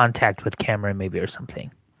been contact with Cameron maybe or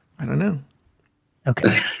something. I don't know. Okay.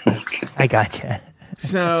 I gotcha.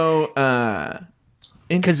 So,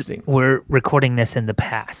 interesting. We're recording this in the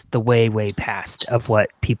past, the way past of what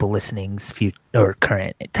people listening's or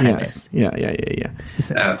current time is. Yeah.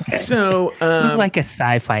 Okay. So, this is like a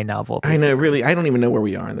sci-fi novel. Basically. I know, really. I don't even know where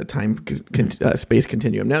we are in the time space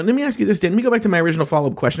continuum. Now, let me ask you this, Dan. Let me go back to my original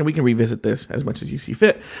follow-up question. We can revisit this as much as you see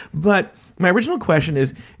fit. But my original question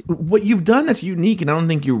is, what you've done that's unique, and I don't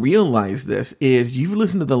think you realize this, is you've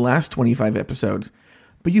listened to the last 25 episodes,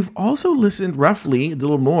 but you've also listened roughly a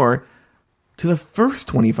little more to the first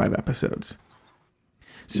 25 episodes.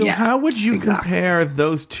 So how would you compare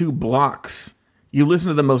those two blocks? You listen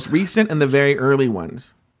to the most recent and the very early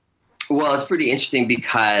ones. Well, it's pretty interesting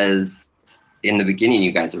because in the beginning,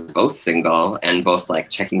 you guys are both single and both like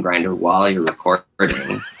checking Grindr while you're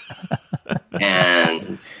recording.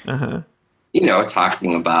 And, you know,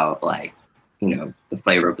 talking about like, you know, the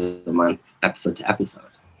flavor of the month, episode to episode.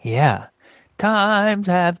 Yeah. Times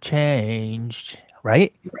have changed,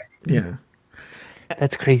 right? Yeah.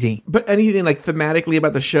 That's crazy. But anything like thematically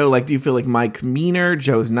about the show, like do you feel like Mike's meaner,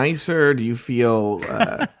 Joe's nicer? Do you feel...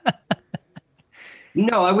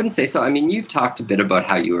 No, I wouldn't say so. I mean, you've talked a bit about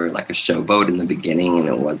how you were like a showboat in the beginning and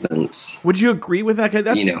it wasn't... Would you agree with that?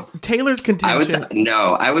 That's, you know, Taylor's contention.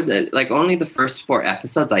 I would like only the first 4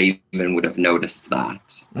 episodes I even would have noticed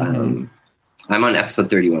that. I'm on episode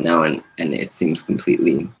 31 now and it seems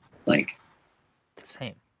completely like...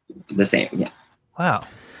 The same, yeah. Wow.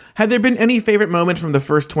 Have there been any favorite moments from the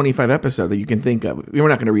first 25 episodes that you can think of? We're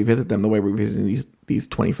not going to revisit them the way we're revisiting these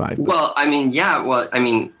 25. But. Well, I mean, yeah. Well, I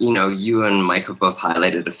mean, you know, you and Mike have both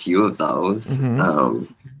highlighted a few of those,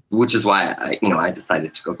 which is why I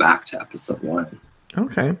decided to go back to episode 1.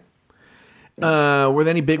 Okay. Were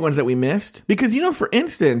there any big ones that we missed? Because, you know, for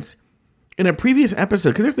instance, in a previous episode,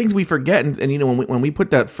 because there's things we forget, and you know, when we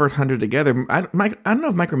put that first 100 together, I don't know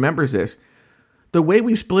if Mike remembers this. The way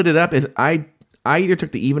we split it up is I either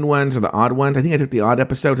took the even ones or the odd ones. I think I took the odd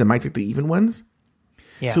episodes and Mike took the even ones.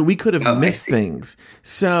 Yeah. So we could have missed things.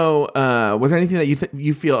 So was there anything that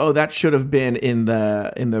you feel that should have been in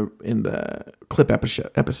the clip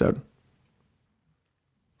episode?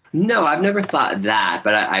 No, I've never thought that,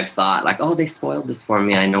 but I've thought like, they spoiled this for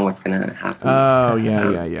me. I know what's gonna happen. Oh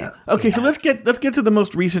yeah. Okay, so let's get to the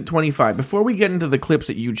most recent 25. Before we get into the clips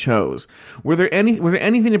that you chose, was there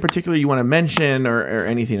anything in particular you want to mention or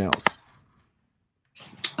anything else?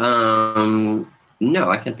 No,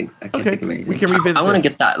 I can't think of anything. We can revisit. I want to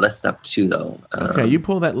get that list up too, though. Okay, you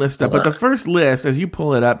pull that list up. But the first list, as you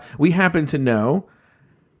pull it up, we happen to know,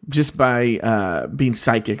 just by being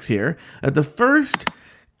psychics here, that the first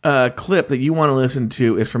clip that you want to listen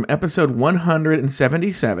to is from episode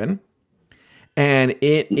 177, and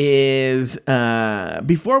it is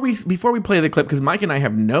before we play the clip, because Mike and I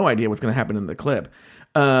have no idea what's going to happen in the clip.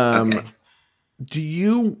 Do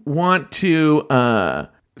you want to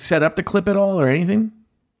set up the clip at all or anything?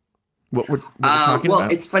 What we're talking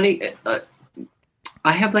about? It's funny.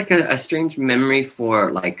 I have like a strange memory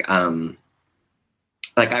for like I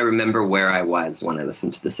remember where I was when I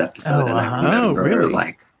listened to this episode, and I remember really?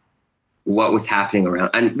 like what was happening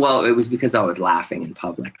around. And well, it was because I was laughing in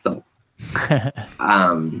public. So,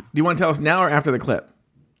 do you want to tell us now or after the clip?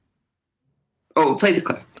 Oh, play the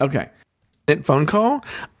clip. Okay. Phone call.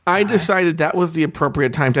 I decided that was the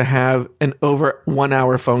appropriate time to have an over 1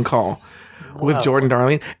 hour phone call with Jordan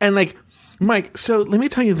Darling. And like, Mike, so let me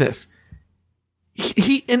tell you this.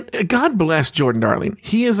 He and God bless Jordan Darling.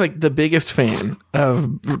 He is like the biggest fan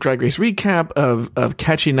of Drag Race Recap, of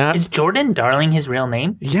Catching Up. Is Jordan Darling his real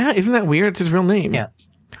name? Yeah, isn't that weird? It's his real name. Yeah.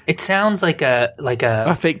 It sounds like a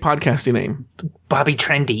fake podcasting name. Bobby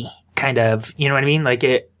Trendy. Kind of, you know what I mean? Like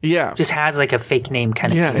it just has like a fake name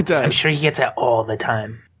kind of thing. It does. I'm sure he gets that all the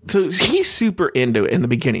time. So he's super into it in the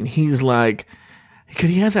beginning. He's like, because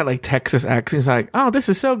he has that like Texas accent. He's like, "Oh, this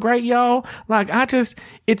is so great, y'all! Like,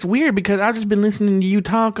 it's weird because I've just been listening to you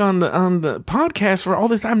talk on the podcast for all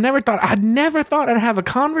this time. I'd never thought I'd have a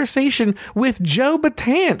conversation with Joe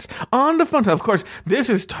Batance on the phone." So of course, this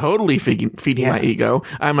is totally feeding my ego.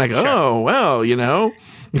 I'm like, "Oh, well, you know."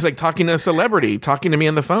 He's like talking to a celebrity, talking to me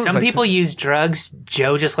on the phone. Some like, people use drugs.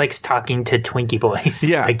 Joe just likes talking to Twinkie boys.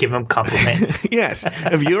 Yeah. Like, give them compliments. Yes.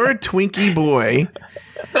 If you're a Twinkie boy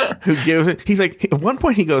who gives it, he's like, at one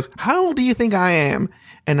point he goes, "How old do you think I am?"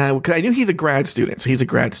 And because I knew he's a grad student. So he's a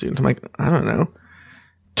grad student. I'm like, I don't know,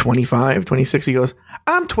 25, 26. He goes,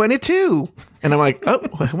 "I'm 22. And I'm like, "Oh,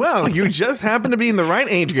 well, you just happen to be in the right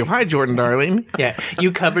age group. Hi, Jordan, darling." Yeah.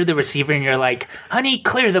 You cover the receiver and you're like, "Honey,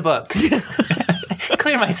 clear the books."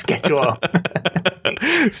 Clear my schedule.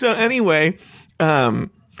 So anyway,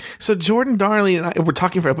 so Jordan Darling and I were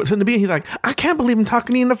talking for. So in the beginning, he's like, "I can't believe I'm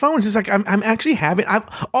talking to you on the phone." It's just like I'm actually having.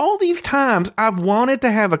 All these times I've wanted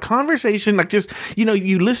to have a conversation, like just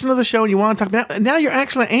you listen to the show and you want to talk. Now you're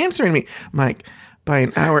actually answering me, Mike. By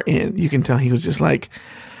an hour in, you can tell he was just like,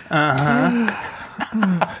 But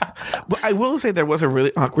I will say there was a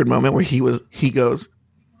really awkward moment where he goes,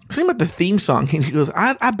 "Sing about the theme song." And he goes,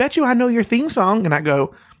 I bet you I know your theme song. And I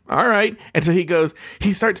go, "All right." And so he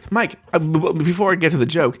starts, Mike, before I get to the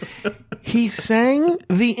joke, he sang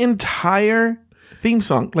the entire theme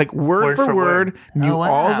song, like word for word, knew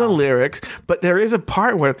all the lyrics. But there is a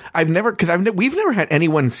part where we've never had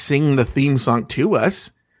anyone sing the theme song to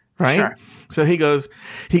us, right? Sure. So he goes,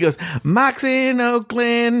 "Mike's in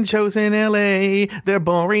Oakland, Joe's in LA, they're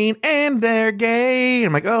boring and they're gay."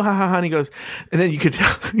 I'm like, "Oh, ha, ha, ha." And he goes, and then you could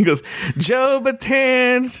tell, he goes, "Joe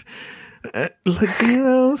Batance,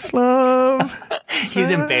 Latino Slav." He's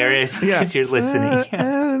embarrassed because you're listening.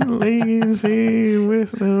 And lazy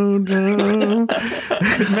with no job.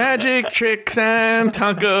 Magic tricks and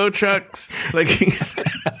taco trucks. Like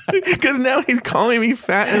because now he's calling me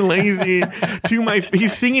fat and lazy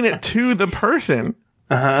he's singing it to the person.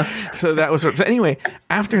 So that was so anyway,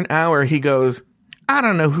 after an hour he goes, "I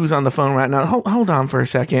don't know who's on the phone right now. Hold on for a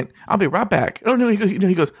second. I'll be right back." Oh no, he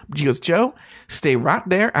goes, "Joe, stay right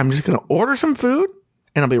there. I'm just gonna order some food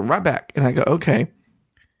and I'll be right back." And I go, "Okay."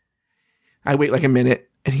 I wait like a minute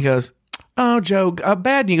and he goes, "Oh, Joe,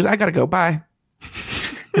 bad news. I gotta go. Bye."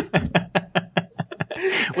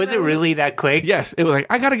 Was it really that quick? Yes, it was like,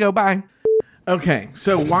 "I gotta go. Bye." Okay,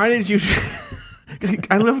 so why did you?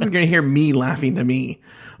 I love when you're gonna hear me laughing to me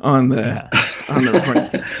on the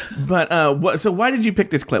recording. But so why did you pick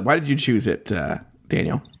this clip? Why did you choose it,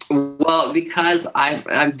 Daniel? Well, because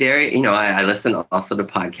I'm very, I listen also to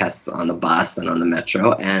podcasts on the bus and on the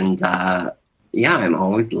metro, and I'm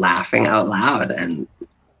always laughing out loud, and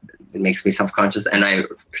it makes me self-conscious. And I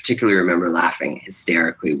particularly remember laughing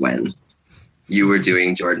hysterically when you were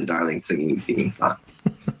doing Jordan Darling singing the theme song.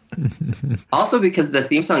 Also because the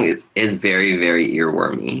theme song is very, very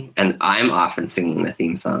earwormy, and I'm often singing the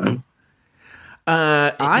theme song.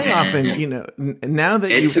 I often, now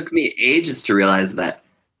that it took me ages to realize that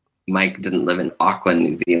Mike didn't live in Auckland,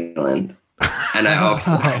 New Zealand. And I always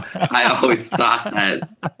thought that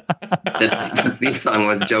the theme song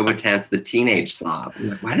was Joe Batance, the Teenage Slob.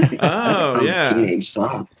 I'm like, why does it Teenage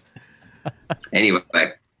Slob? Anyway,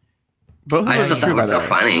 I just thought that was so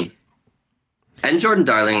funny. And Jordan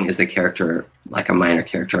Darling is a character, like a minor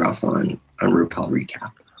character also on RuPaul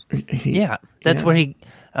Recap. Yeah, that's where he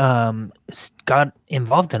got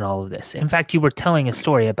involved in all of this. In fact, you were telling a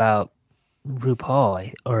story about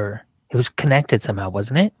RuPaul, or it was connected somehow,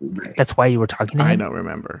 wasn't it? Right. That's why you were talking to him? I don't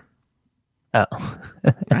remember. Oh.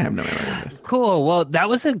 I have no memory of this. Cool. Well, that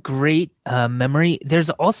was a great memory. There's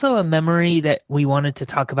also a memory that we wanted to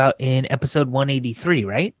talk about in episode 183,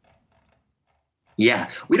 right? Yeah,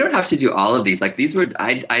 we don't have to do all of these. Like these were,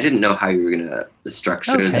 I didn't know how you were going to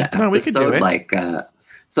structure the episode. No, we could do it. Like,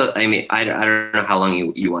 so I mean, I don't know how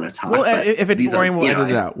long you want to talk. Well, if it's boring, we'll edit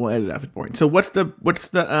it out. We'll edit it out if it's boring. So what's the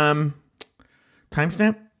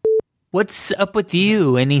timestamp? What's up with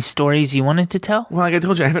you? Any stories you wanted to tell? Well, like I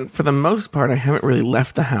told you, for the most part, I haven't really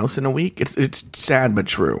left the house in a week. It's sad but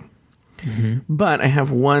true. Mm-hmm. But I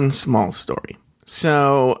have one small story.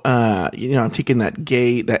 So, I'm taking that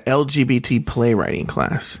LGBT playwriting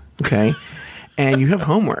class, okay? And you have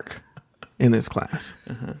homework in this class.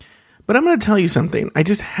 Uh-huh. But I'm going to tell you something. I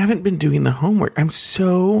just haven't been doing the homework. I'm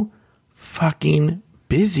so fucking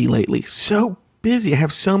busy lately. So busy. I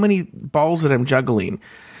have so many balls that I'm juggling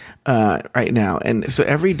right now. And so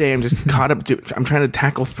every day I'm just caught up I'm trying to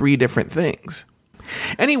tackle 3 different things.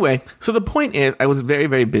 Anyway, so the point is I was very,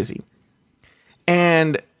 very busy.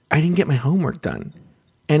 And I didn't get my homework done.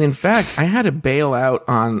 And in fact, I had to bail out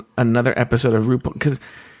on another episode of RuPaul because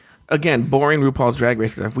again, boring RuPaul's Drag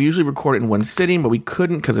Race stuff. We usually record it in one sitting, but we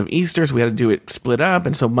couldn't because of Easter, so we had to do it split up.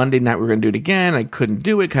 And so Monday night we were going to do it again. I couldn't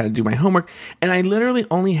do it, kind of do my homework. And I literally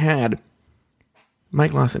only had,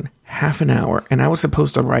 Mike Lawson, half an hour. And I was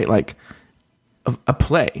supposed to write like a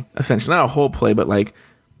play, essentially. Not a whole play, but like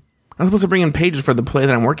I was supposed to bring in pages for the play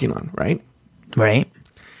that I'm working on, right? Right.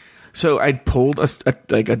 So I pulled a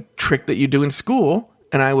trick that you do in school,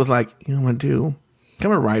 and I was like, you know what I'm going to do?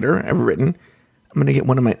 I'm a writer. I've written. I'm going to get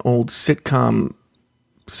one of my old sitcom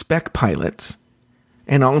spec pilots,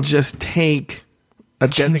 and I'll just take a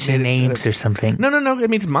Change the designated names or something. No. I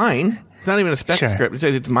mean, it's mine. It's not even a spec Sure. script.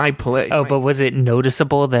 It's my play. Oh, but was it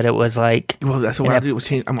noticeable that it was like Well, that's what I'll do. Was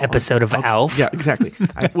change episode of Alf? Yeah, exactly.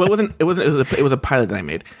 It was a pilot that I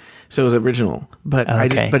made, so it was original. But I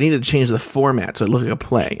needed to change the format so it looked like a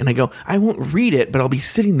play. And I go, I won't read it, but I'll be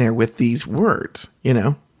sitting there with these words, you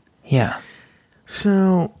know. Yeah.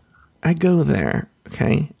 So I go there,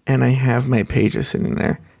 okay, and I have my pages sitting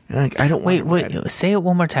there, and I don't want Wait. Say it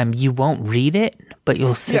one more time. You won't read it, but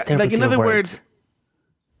you'll sit there. Like with in your other words.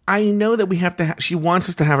 I know that we have to. She wants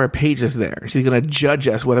us to have our pages there. She's going to judge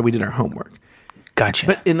us whether we did our homework. Gotcha.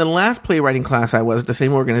 But in the last playwriting class I was at the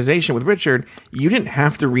same organization with Richard, you didn't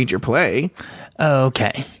have to read your play. Oh,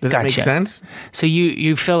 okay. Does that make sense? So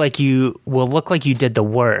you feel like you will look like you did the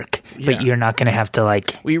work, but you're not going to have to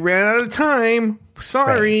like. We ran out of time.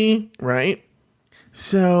 Sorry. Right?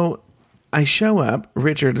 So I show up.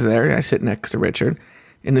 Richard's there. I sit next to Richard.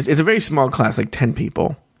 And it's a very small class, like 10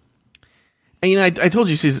 people. And, you know, I told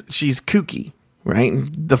you she's kooky, right?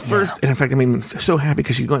 And the first, and in fact, I'm so happy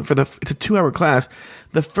because she's going it's a 2-hour class.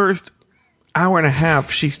 The first hour and a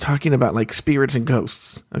half, she's talking about like spirits and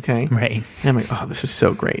ghosts. Okay. Right. And I'm like, oh, this is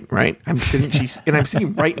so great. Right. I'm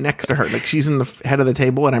sitting right next to her. Like she's in the head of the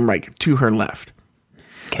table and I'm like to her left.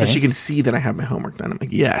 Okay. So she can see that I have my homework done. I'm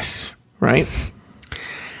like, yes. Right.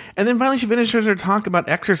 And then finally she finishes her talk about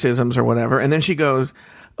exorcisms or whatever. And then she goes,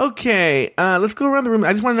 okay, let's go around the room.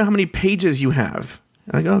 I just want to know how many pages you have.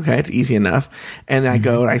 And I go, okay, it's easy enough. And I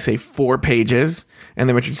go and I say 4 pages. And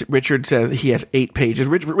then Richard says he has 8 pages.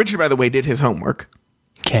 Richard, by the way, did his homework.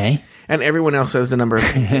 Okay. And everyone else says the number of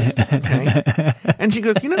pages. Okay. And she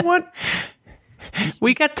goes, you know what?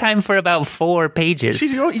 We got time for about 4 pages.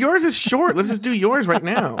 Yours is short. Let's just do yours right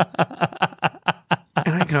now.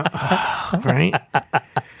 And I go, oh, right?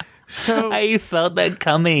 So I felt that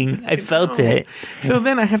coming. I felt it. So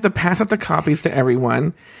then I have to pass out the copies to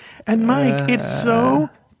everyone. And Mike, it's so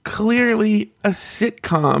clearly a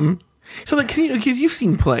sitcom. So like, because you've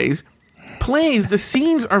seen plays, the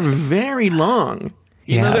scenes are very long.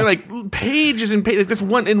 You know, they're like pages and pages. Just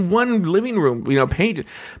one living room, pages.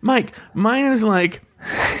 Mike, mine is like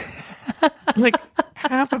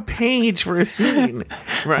half a page for a scene,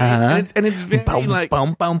 right? And it's very yeah,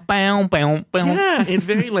 it's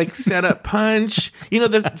very like set up punch.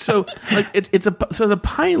 The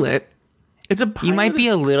pilot. It's a pilot. You might be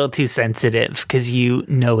a little too sensitive because you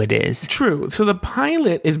know it is. True. So the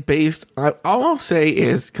pilot is based. All I'll say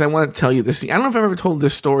is, because I want to tell you this. I don't know if I've ever told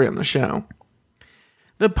this story on the show.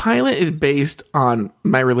 The pilot is based on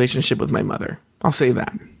my relationship with my mother. I'll say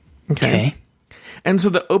that. Okay. And so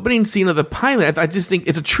the opening scene of the pilot, I just think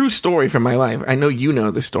it's a true story from my life. I know you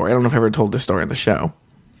know this story. I don't know if I ever told this story on the show.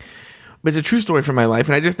 But it's a true story from my life.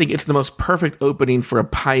 And I just think it's the most perfect opening for a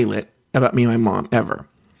pilot about me and my mom ever.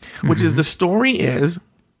 Which is the story is,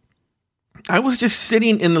 I was just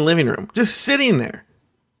sitting in the living room. Just sitting there.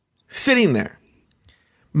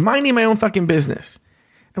 Minding my own fucking business.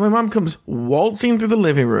 And my mom comes waltzing through the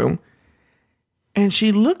living room. And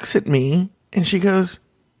she looks at me and she goes,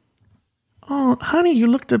 "Oh, honey, you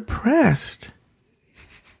look depressed.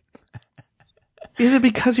 Is it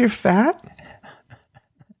because you're fat?"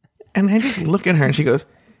 And I just look at her and she goes,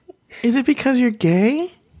 "Is it because you're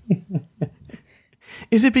gay?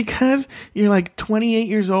 Is it because you're like 28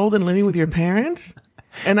 years old and living with your parents?"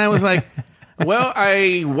 And I was like, well,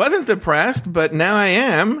 I wasn't depressed, but now I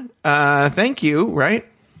am. Thank you, right?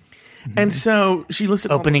 And so she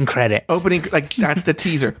listened. Opening credits. Like that's the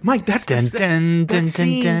teaser. Mike, that's dun, the dun, dun,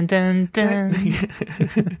 scene. dun, dun,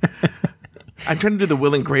 dun. I'm trying to do the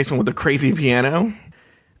Will and Grace one with the crazy piano.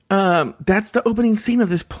 That's the opening scene of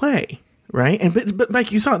this play, right? And but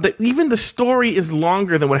Mike, you saw that even the story is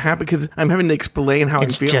longer than what happened because I'm having to explain how I'm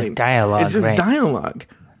feeling. It's just dialogue. It's just dialogue.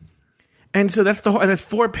 And so that's and it's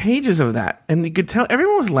 4 pages of that. And you could tell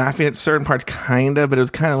everyone was laughing at certain parts, kind of, but it was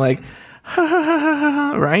kind of like, ha ha ha ha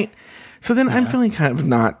ha, right? So then I'm feeling kind of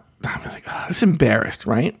not, I'm like, oh, it's embarrassed,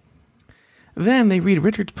 right? Then they read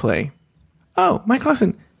Richard's play. Oh, Mike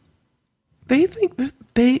Lawson, they think this,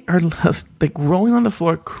 they are like rolling on the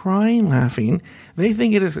floor, crying, laughing. They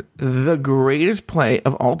think it is the greatest play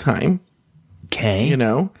of all time. Okay. You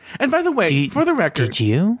know? And by the way, for the record... Did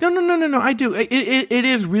you? No, I do. It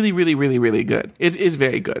is really, really, really, really good. It is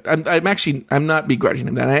very good. I'm not begrudging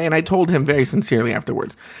him that. And I told him very sincerely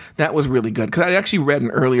afterwards, that was really good. Because I actually read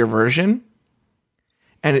an earlier version,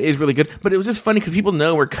 and it is really good. But it was just funny because people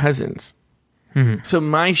know we're cousins. Mm-hmm. So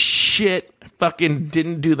my shit fucking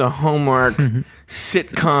didn't do the homework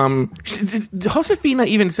sitcom. Josefina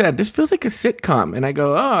even said, this feels like a sitcom. And I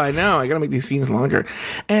go, oh, I know. I got to make these scenes longer.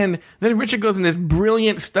 And then Richard goes and this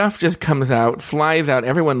brilliant stuff just comes out, flies out.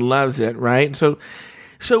 Everyone loves it, right? So,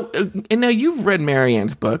 and now you've read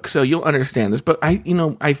Marianne's book, so you'll understand this. But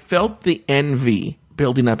I felt the envy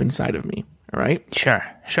building up inside of me, all right? Sure.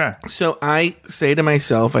 So I say to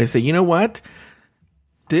myself, you know what?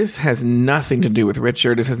 This has nothing to do with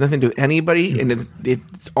Richard. This has nothing to do with anybody, and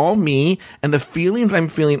it's all me. And the feelings I'm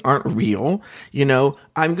feeling aren't real. You know,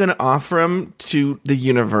 I'm going to offer them to the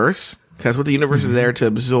universe because what the universe is there to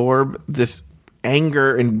absorb this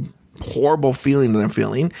anger and horrible feeling that I'm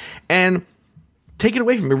feeling and take it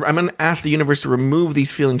away from me. I'm going to ask the universe to remove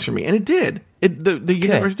these feelings from me, and it did. The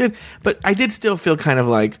universe did, but I did still feel kind of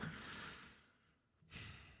like,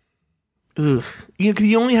 ugh, because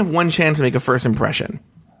you only have one chance to make a first impression.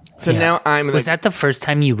 So now I'm like... Was that the first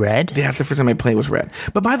time you read? Yeah, that's the first time my play was read.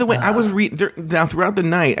 But by the way, I was reading... Now, throughout the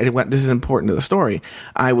night, this is important to the story.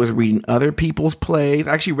 I was reading other people's plays.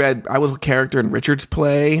 I actually I was a character in Richard's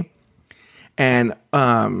play. And we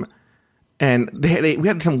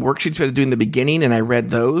had some worksheets we had to do in the beginning, and I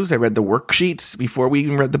read those. I read the worksheets before we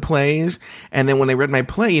even read the plays. And then when I read my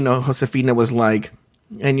play, Josefina was like...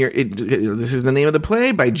 And this is the name of the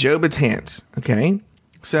play by Joe Batance. Okay?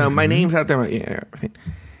 So my name's out there. Yeah, everything.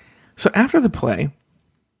 So after the play,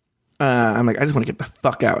 I'm like, I just want to get the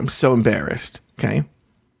fuck out. I'm so embarrassed. Okay.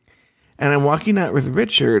 And I'm walking out with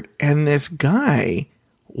Richard, and this guy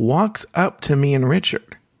walks up to me and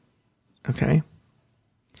Richard. Okay.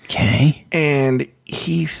 Okay. And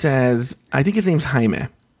he says, I think his name's Jaime.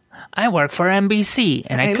 I work for NBC,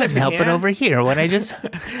 and I couldn't help it over here. What I just...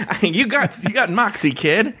 you got moxie,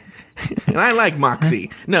 kid. And I like moxie.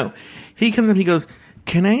 No. He comes up and he goes...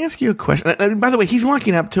 Can I ask you a question? And by the way, he's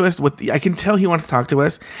walking up to us I can tell he wants to talk to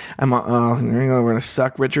us. I'm like, we're going to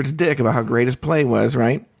suck Richard's dick about how great his play was,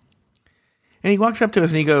 right? And he walks up to us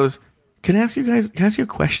and he goes, can I ask you a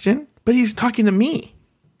question? But he's talking to me.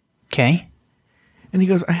 Okay. And he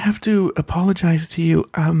goes, I have to apologize to you.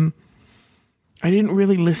 I didn't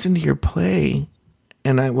really listen to your play.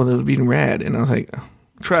 And it was being read. And I was like,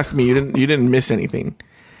 trust me, you didn't miss anything.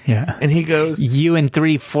 Yeah. And he goes, you and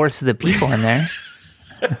 3/4 of the people in there.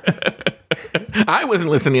 I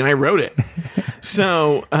wasn't listening. I wrote it.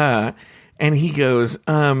 So, and he goes,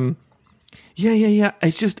 yeah.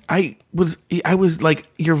 It's just, I was like,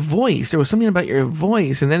 your voice, there was something about your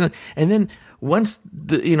voice. And then once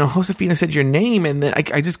Josefina said your name, and then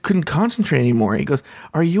I just couldn't concentrate anymore. He goes,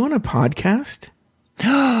 are you on a podcast?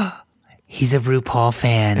 He's a RuPaul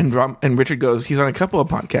fan. And Richard goes, he's on a couple of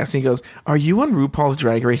podcasts. And he goes, are you on RuPaul's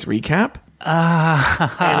Drag Race Recap? And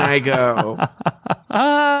I go,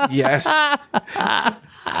 yes.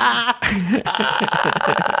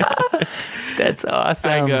 That's awesome.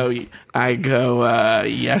 I go,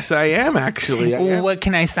 yes, I am actually. What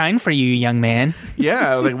can I sign for you, young man?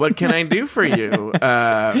 Yeah, like, what can I do for you?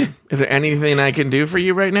 Is there anything I can do for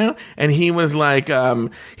you right now? And he was like,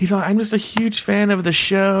 he's like, I'm just a huge fan of the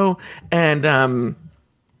show, and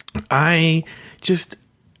I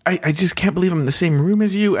just can't believe I'm in the same room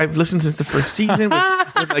as you. I've listened since the first season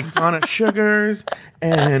with like Donna Sugars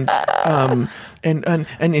and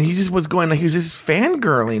he just was going like he was just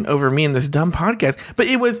fangirling over me in this dumb podcast. But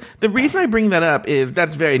it was the reason I bring that up is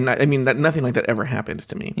that's that nothing like that ever happens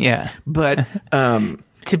to me. Yeah. But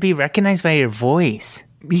to be recognized by your voice.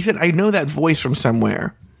 He said, I know that voice from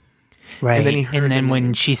somewhere. Right. And then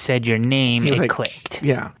when she said your name, it clicked.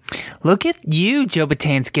 Yeah. Look at you, Joe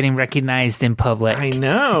Batance, getting recognized in public. I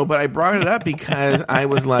know, but I brought it up because I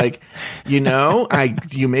was like, you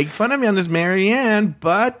make fun of me on this Marianne,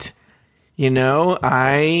 but,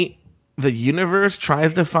 the universe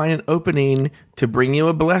tries to find an opening to bring you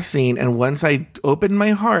a blessing. And once I opened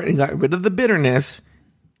my heart and got rid of the bitterness,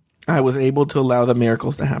 I was able to allow the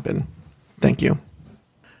miracles to happen. Thank you.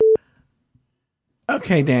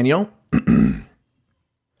 Okay, Daniel.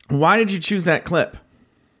 Why did you choose that clip?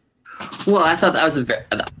 Well, I thought that was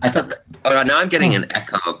now I'm getting an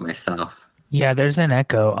echo of myself. Yeah, there's an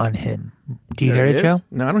echo on him. Do you hear it, Joe?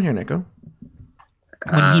 No, I don't hear an echo.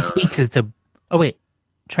 When he speaks, it's a... Oh, wait.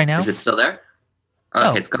 Try now? Is it still there?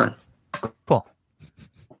 Okay, it's gone. Cool.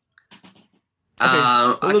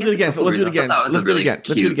 Let's do it again. Let's do it again. That was Let's a do it really again. Let's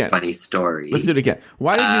do it cute, again. funny story. Let's do it again.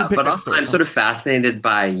 Why did you pick But that also, story? I'm sort of fascinated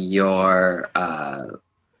by your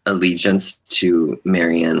allegiance to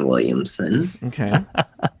Marianne Williamson. Okay.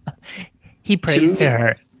 He praised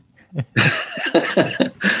her.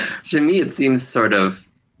 To me, it seems sort of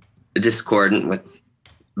discordant with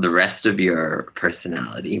the rest of your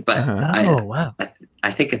personality, but Oh, wow.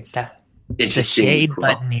 I think it's The interesting. shade and cool.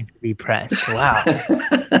 button needs to be pressed. Wow.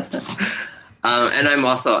 And I'm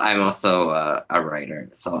also a writer,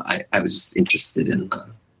 so I was just interested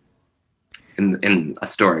in a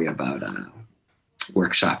story about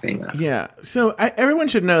workshopping. Yeah. So everyone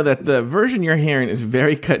should know that the version you're hearing is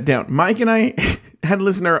very cut down. Mike and I had to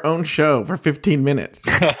listen to our own show for 15 minutes.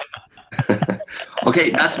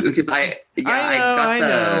 Okay, that's because I got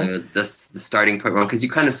know. the starting point wrong, because you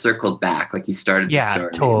kind of circled back, like you started the Yeah,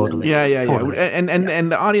 story. totally. Yeah. Totally.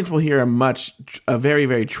 And the audience will hear a very,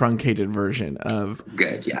 very truncated version of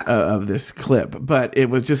Good, yeah. of this clip, but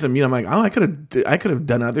it was just I'm like, oh, I could have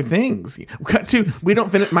done other things. Cut to we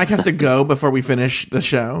don't finish. Mike has to go before we finish the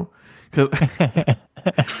show.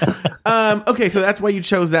 Okay, so that's why you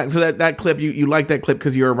chose that. So that clip, you like that clip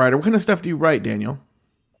because you're a writer. What kind of stuff do you write, Daniel?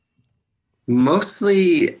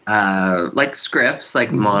 Mostly like scripts,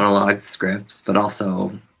 like monologue scripts, but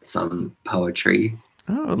also some poetry.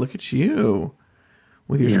 Oh, look at you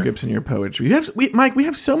with your scripts and your poetry. Mike, we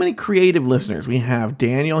have so many creative listeners. We have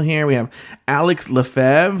Daniel here. We have Alex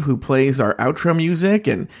Lefebvre, who plays our outro music,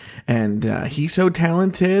 and he's so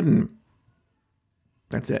talented. And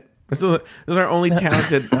that's it. Those are our only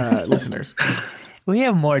talented listeners. We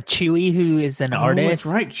have more Chewy, who is an artist.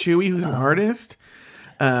 That's right. Chewy, who's an artist.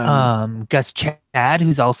 Gus Chad,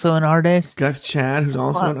 who's also an artist. Gus Chad, who's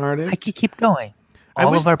also an artist. I could keep going.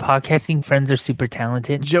 All of our podcasting friends are super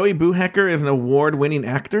talented. Joey Buhecker is an award-winning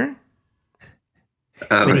actor.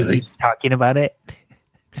 Oh, really? Talking about it.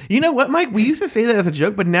 You know what, Mike? We used to say that as a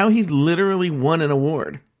joke, but now he's literally won an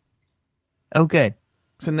award. Oh, good.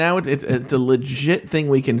 So now it's a legit thing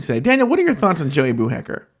we can say. Daniel, what are your thoughts on Joey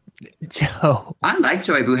Buhecker? Joe. I like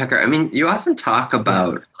Joey Buhecker. I mean, you often talk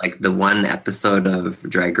about like the one episode of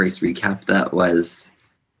Drag Race Recap that was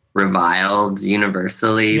reviled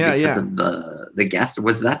universally because of the guest.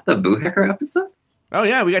 Was that the Buhecker episode? Oh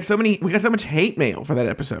yeah, we got so much hate mail for that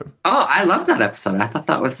episode. Oh, I love that episode. I thought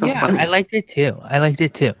that was so funny. I liked it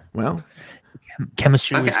too. Well,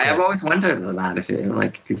 Chemistry was Okay, good. I've always wondered that if it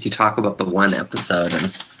because you talk about the one episode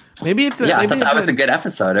and maybe it's I thought that was a good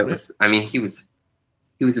episode. It was. I mean, he was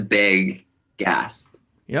a big guest.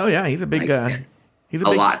 Oh yeah, he's a big he's a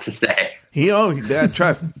lot to say.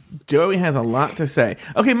 Trust. Joey has a lot to say.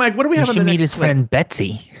 Okay, Mike, what do we have You on should the meet next his clip? friend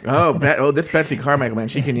Betsy. This Betsy Carmichael, man,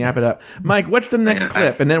 she can yap it up. Mike, what's the next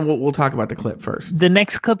clip? And then we'll talk about the clip first. The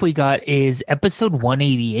next clip we got is episode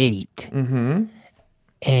 188. Mm-hmm.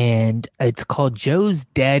 And it's called Joe's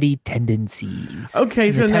Daddy Tendencies. Okay,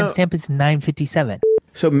 and so the now timestamp is 9:57.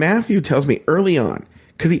 So Matthew tells me early on,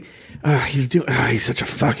 because he's such a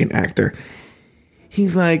fucking actor.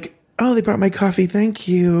 He's like, oh, they brought my coffee, thank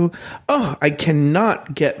you. Oh, I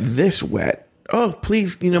cannot get this wet. Oh,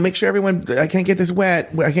 please, make sure everyone, I can't get this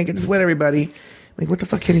wet. I can't get this wet, everybody. Like, what the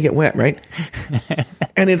fuck can you get wet, right?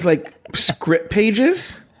 And it's like script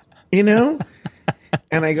pages,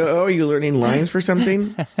 And I go, oh, are you learning lines for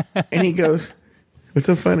something? And he goes, what's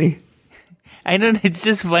so funny? I don't know. It's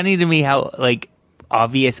just funny to me how,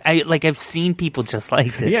 obvious. I've seen people just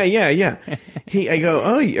like this. Yeah. I go,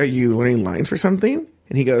 oh, are you learning lines for something?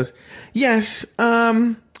 And he goes, yes,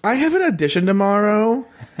 I have an audition tomorrow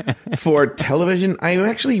for television. I'm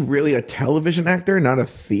actually really a television actor, not a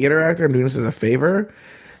theater actor. I'm doing this as a favor.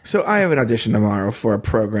 So I have an audition tomorrow for a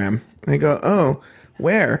program. And I go, oh,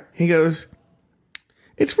 where? He goes,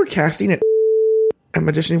 it's for casting at I'm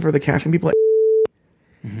auditioning for the casting people at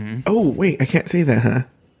Oh, wait, I can't say that, huh?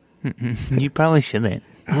 You probably shouldn't.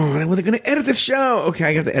 Oh, well, they're going to edit this show. Okay,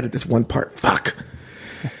 I got to edit this one part. Fuck.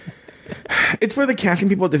 It's for the casting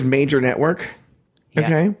people at this major network. Yeah.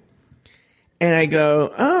 Okay. And I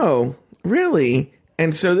go, oh, really?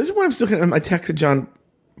 And so this is what I'm still I texted John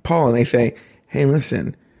Paul and I say, hey,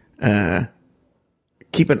 listen,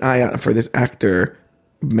 keep an eye out for this actor,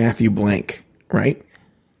 Matthew Blank, right?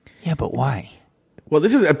 Yeah, but why? Well,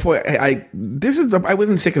 this is a point. I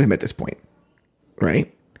wasn't sick of him at this point,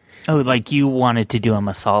 right? Oh, you wanted to do him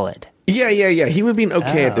a solid. Yeah. He was being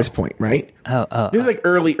okay at this point, right? This is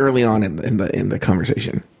early on in the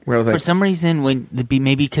conversation where I was like, for some reason,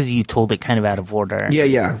 maybe because you told it kind of out of order.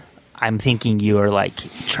 Yeah. I'm thinking you were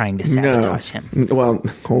trying to sabotage him. Well,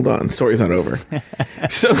 hold on, story's not over.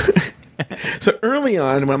 So early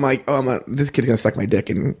on, when I'm like, oh, this kid's gonna suck my dick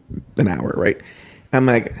in an hour, right? I'm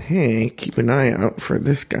like, hey, keep an eye out for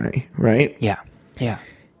this guy, right? Yeah. Yeah.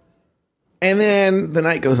 And then the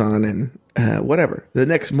night goes on and whatever. The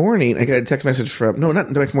next morning, I get a text message from, no,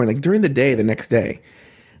 not the next morning, like during the day, the next day,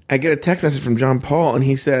 I get a text message from John Paul and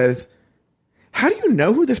he says, how do you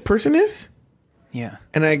know who this person is? Yeah.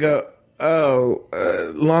 And I go,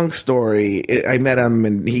 long story. I met him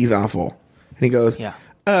and he's awful. And he goes, Yeah.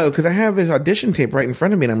 oh, because I have his audition tape right in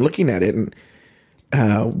front of me and I'm looking at it and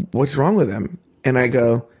what's wrong with him? And I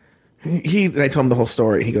go, and I told him the whole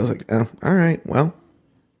story. He goes like, oh, all right, well,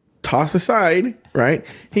 toss aside, right?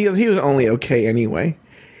 He goes, he was only okay anyway.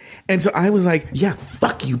 And so I was like, yeah,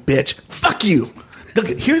 fuck you, bitch. Fuck you. Look,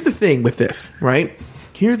 here's the thing with this, right?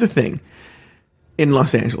 Here's the thing. In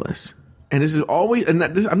Los Angeles, and this is always, and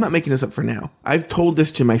I'm not making this up for now. I've told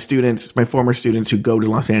this to my students, my former students who go to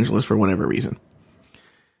Los Angeles for whatever reason,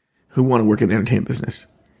 who want to work in the entertainment business.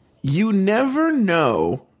 You never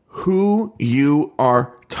know who you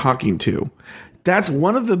are talking to. That's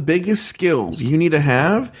one of the biggest skills you need to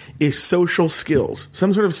have is social skills,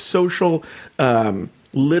 some sort of social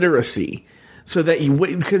literacy. So that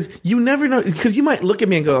because you never know, because you might look at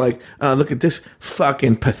me and go like, look at this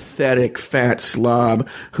fucking pathetic fat slob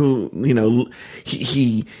who, you know,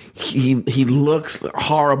 he looks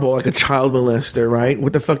horrible like a child molester, right?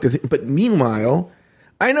 What the fuck does it? But meanwhile,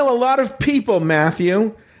 I know a lot of people,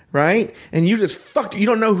 Matthew, right? And you just you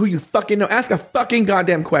don't know who you fucking know. Ask a fucking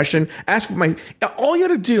goddamn question. Ask what all you had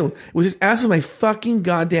to do was just ask what my fucking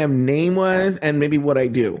goddamn name was and maybe what I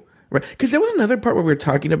do, right? Because there was another part where we were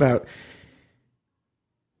talking about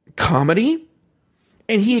comedy,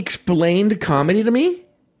 and he explained comedy to me.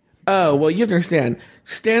 Oh, well, you have to understand,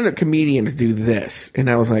 stand-up comedians do this. And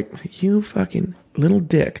I was like, you fucking little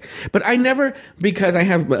dick. But I never, because I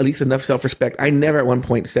have at least enough self-respect, I never at one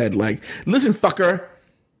point said like, listen, fucker,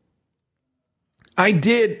 I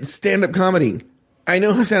did stand-up comedy. I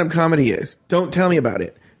know how stand-up comedy is. Don't tell me about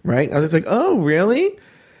it, right? I was just like, oh, really?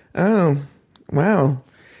 Oh, wow.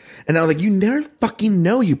 And I was like, you never fucking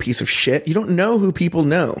know, you piece of shit. You don't know who people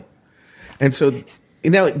know. And so,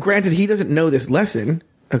 now, granted, he doesn't know this lesson,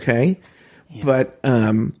 okay? Yeah. But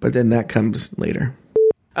then that comes later.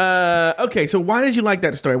 Okay, so why did you like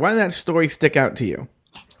that story? Why did that story stick out to you?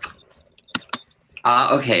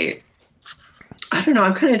 Okay. I don't know.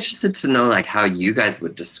 I'm kind of interested to know, like, how you guys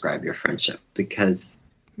would describe your friendship. Because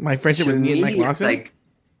my friendship with me and Mike Lawson? Like,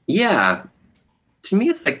 yeah. To me,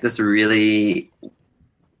 it's like this really...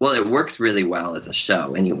 Well, it works really well as a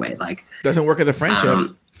show anyway. Like, doesn't work as a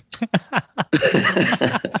friendship.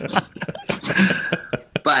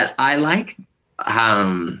 But I like,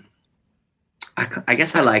 I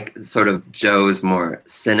guess I like sort of Joe's more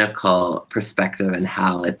cynical perspective and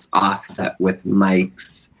how it's offset with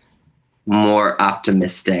Mike's more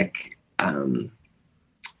optimistic,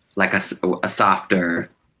 like a softer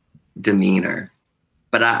demeanor.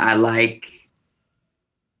 But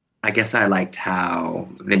I guess I liked how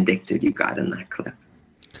vindictive you got in that clip.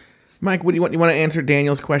 Mike, what do you want? You want to answer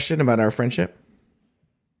Daniel's question about our friendship?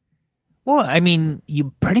 Well, I mean,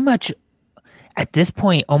 you pretty much, at this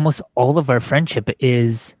point, almost all of our friendship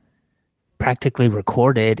is practically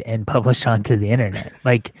recorded and published onto the internet.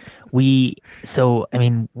 Like, so, I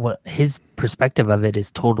mean, what his perspective of it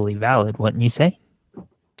is totally valid, wouldn't you say?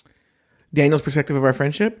 Daniel's perspective of our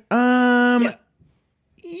friendship? Yeah.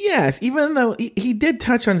 Yes, even though he did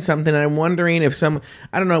touch on something, and I'm wondering if I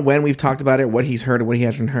don't know when we've talked about it, what he's heard, what he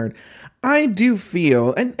hasn't heard. I do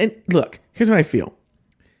feel, and look, here's what I feel.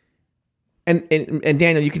 And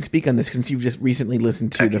Daniel, you can speak on this since you've just recently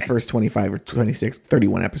listened to the first 25 or 26,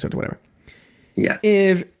 31 episodes, whatever. Yeah.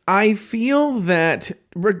 I feel that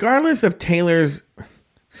regardless of Taylor's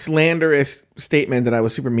slanderous statement that I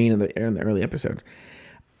was super mean in the early episodes,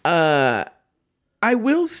 I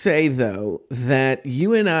will say, though, that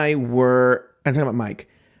you and I were, I'm talking about Mike.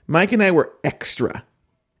 Mike and I were extra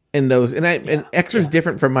in those, and extra is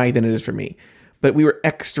different for Mike than it is for me. But we were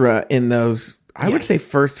extra in those, I would say,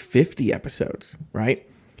 first 50 episodes, right?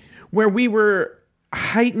 Where we were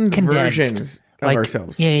heightened versions of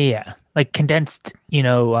ourselves. Yeah. Like condensed,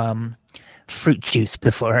 fruit juice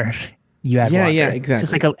before you add water. Yeah, exactly.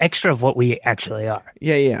 Just like an extra of what we actually are.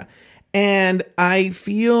 Yeah. And I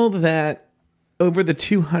feel that over the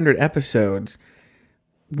 200 episodes,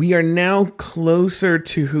 we are now closer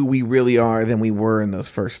to who we really are than we were in those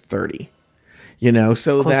first 30.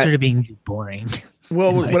 So closer to being boring.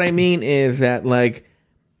 Well, what I mean is that, like,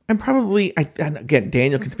 I'm probably, and again,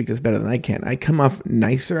 Daniel can speak to this better than I can. I come off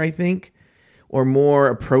nicer, I think, or more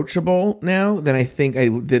approachable now than I think I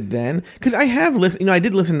did then. Because I have listened, I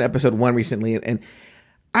did listen to episode 1 recently, and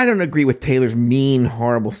I don't agree with Taylor's mean,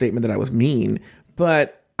 horrible statement that I was mean,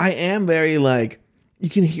 but I am very, like, you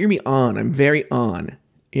can hear me on. I'm very on,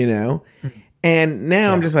 you know? And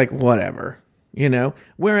now I'm just like, whatever, you know?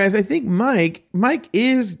 Whereas I think Mike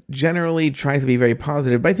is generally tries to be very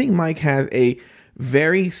positive, but I think Mike has a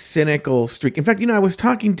very cynical streak. In fact, you know, I was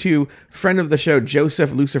talking to friend of the show,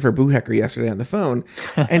 Joseph Lucifer Buhecker, yesterday on the phone,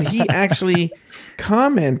 and he actually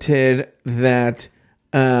commented that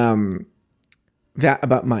about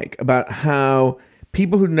Mike, about how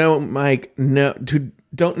people who know Mike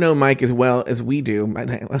don't know Mike as well as we do.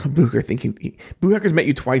 Buhecker's met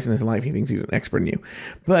you twice in his life. He thinks he's an expert in you,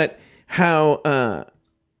 but how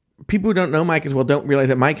people who don't know Mike as well don't realize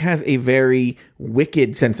that Mike has a very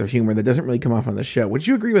wicked sense of humor that doesn't really come off on the show. Would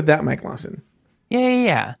you agree with that, Mike Lawson?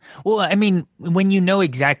 Yeah. Well, I mean, when you know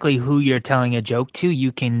exactly who you're telling a joke to,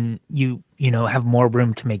 you can have more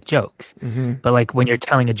room to make jokes. But like when you're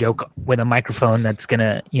telling a joke with a microphone that's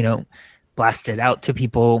gonna, blast it out to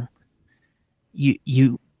people,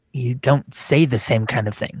 you don't say the same kind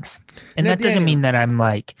of things. And that doesn't mean that I'm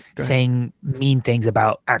like saying mean things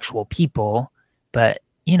about actual people, but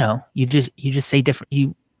you just say different.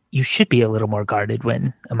 You should be a little more guarded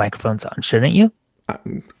when a microphone's on, shouldn't you?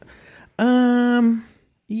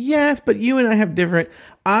 Yes, but you and I have different.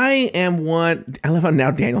 I am one. I love how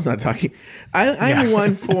now Daniel's not talking. I'm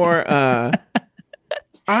one for.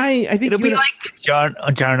 I think it'll be like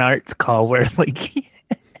John Art's call where like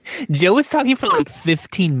Joe was talking for like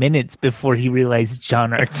 15 minutes before he realized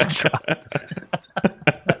John Art's dropped.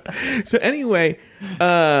 So anyway, what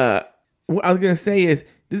I was gonna say is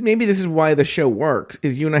maybe this is why the show works.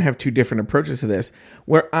 Is you and I have two different approaches to this.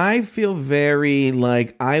 Where I feel very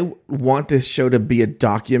like I want this show to be a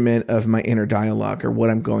document of my inner dialogue or what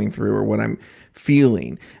I'm going through or what I'm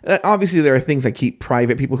feeling. Obviously, there are things I keep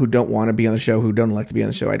private. People who don't want to be on the show, who don't like to be on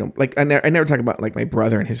the show. I don't like. I never talk about like my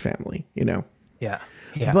brother and his family. Yeah.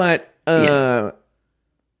 But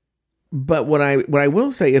but what I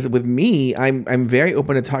will say is that with me, I'm very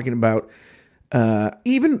open to talking about.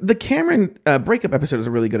 Even the Cameron breakup episode is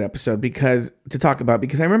a really good episode because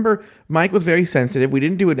I remember Mike was very sensitive. We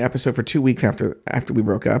didn't do an episode for 2 weeks after we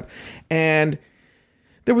broke up, and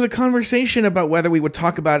there was a conversation about whether we would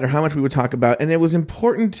talk about it or how much we would talk about, and it was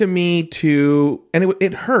important to me to, and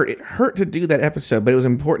it hurt to do that episode, but it was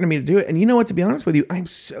important to me to do it. And you know what? To be honest with you, I'm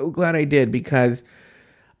so glad I did because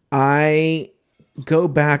I go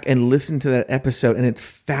back and listen to that episode, and it's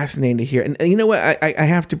fascinating to hear. And you know what? I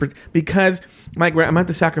have to, because Mike, I'm going to have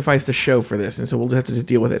to sacrifice the show for this, and so we'll just have to just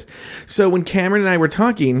deal with it. So when Cameron and I were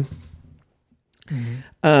talking,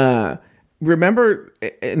 remember,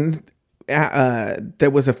 and there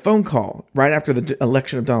was a phone call right after the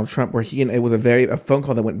election of Donald Trump where it was a phone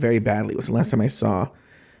call that went very badly. It was the last time I saw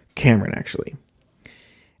Cameron, actually.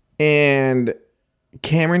 And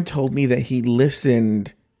Cameron told me that he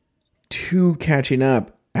listened to Catching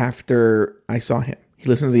Up after I saw him. He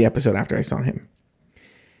listened to the episode after I saw him.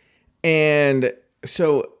 And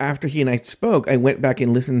so after he and I spoke, I went back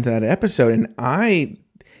and listened to that episode, and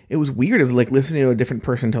it was weird. It was like listening to a different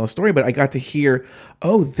person tell a story, but I got to hear,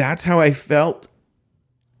 oh, that's how I felt.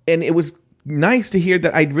 And it was nice to hear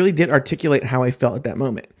that I really did articulate how I felt at that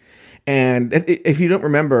moment. And if you don't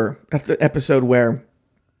remember, that's the episode where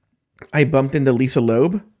I bumped into Lisa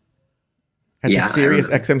Loeb at the Sirius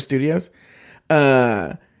XM studios.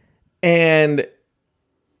 And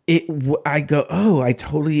I go, oh, I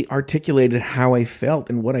totally articulated how I felt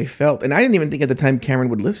and what I felt. And I didn't even think at the time Cameron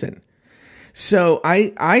would listen. So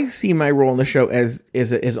I see my role in the show as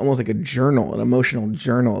almost like a journal, an emotional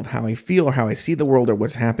journal of how I feel or how I see the world or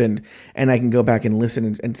what's happened. And I can go back and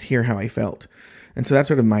listen and hear how I felt. And so that's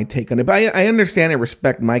sort of my take on it. But I understand and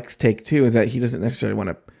respect Mike's take too, is that he doesn't necessarily want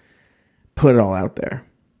to put it all out there.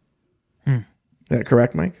 Is that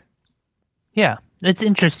correct, Mike? Yeah, it's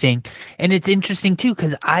interesting. And it's interesting too,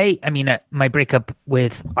 because my breakup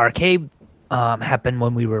with RK happened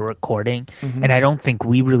when we were recording, and I don't think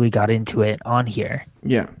we really got into it on here.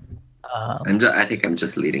 Yeah. I think I'm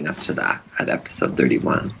just leading up to that at episode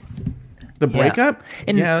 31. The breakup?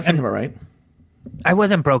 Yeah, that sounds about right. I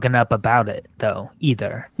wasn't broken up about it, though,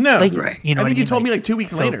 either. No. Right. I think you told me like 2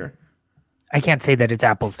 weeks later. I can't say that it's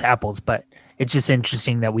apples to apples, but it's just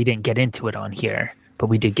interesting that we didn't get into it on here, but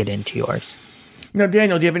we did get into yours. Now,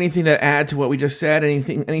 Daniel, do you have anything to add to what we just said?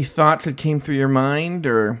 Any thoughts that came through your mind,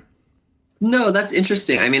 or? No, that's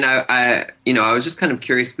interesting. I mean, I was just kind of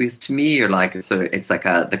curious because to me, you're like it's like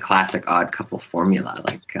the classic odd couple formula.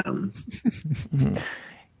 Like,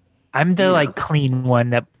 I'm the like clean one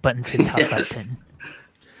that buttons his top button,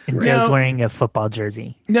 and Joe's wearing a football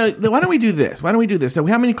jersey. No, why don't we do this? So,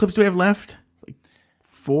 how many clips do we have left? Like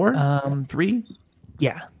 4? 3?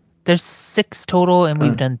 Yeah. There's 6 total, and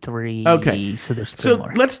we've done 3. Okay. So there's 3 So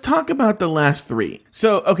more. let's talk about the last 3.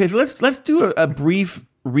 So let's do a brief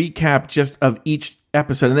recap just of each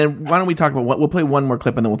episode, and then why don't we talk about what we'll play one more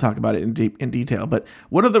clip, and then we'll talk about it in detail. But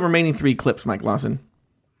what are the remaining 3 clips, Mike Lawson?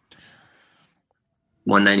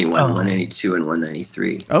 191, Oh. 192, and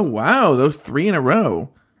 193. Oh wow, those 3 in a row.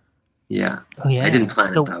 Yeah. Oh, yeah. I didn't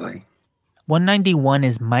plan So it that way. 191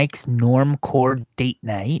 is Mike's normcore date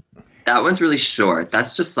night. That one's really short.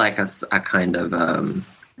 That's just like a kind of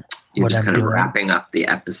you're What just I'm kind of doing. wrapping up the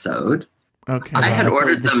episode. Okay. I had I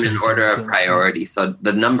ordered played the them in same order of thing. priority. So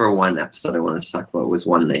the number 1 episode I wanted to talk about was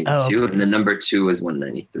 192, Oh, okay. and the number 2 was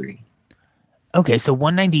 193. Okay, so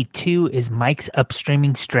 192 is Mike's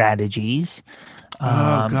upstreaming strategies.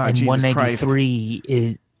 Oh, God, and Jesus 193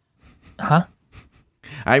 is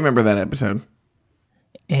I remember that episode.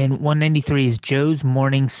 and 193 is Joe's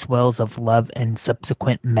morning swells of love and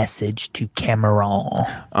subsequent message to Cameron.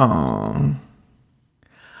 Oh.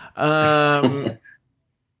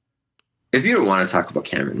 If you don't want to talk about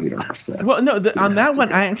Cameron, we don't have to. Well, no, on that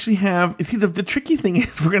one, I actually have. See, the tricky thing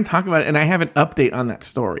is we're going to talk about it, and I have an update on that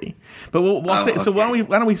story. But we'll say. So okay.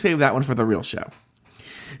 why don't we save that one for the real show?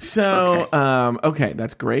 So, okay,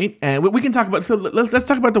 that's great, and we can talk about. So let's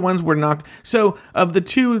talk about the ones we're not. So of the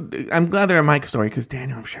 2, I'm glad they're a Mike story because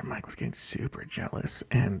Daniel, I'm sure Mike was getting super jealous,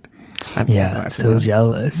 and I'm glad so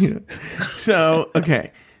jealous. So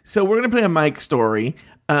okay, so we're gonna play a Mike story.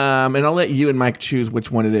 And I'll let you and Mike choose which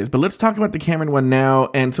one it is. But let's talk about the Cameron one now.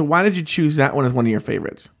 And so why did you choose that one as one of your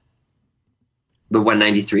favorites? The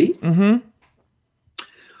 193? Mm-hmm.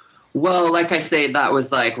 Well, like I say, that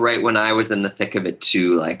was like right when I was in the thick of it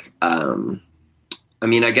too. Like, I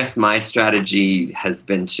mean, I guess my strategy has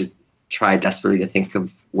been to try desperately to think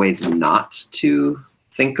of ways not to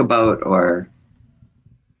think about or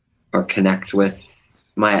connect with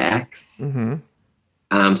my ex.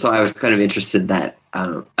 Mm-hmm. So I was kind of interested that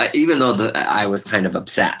even though I was kind of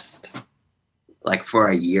obsessed, like for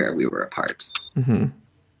a year we were apart. Mm-hmm.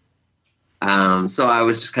 So I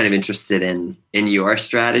was just kind of interested in your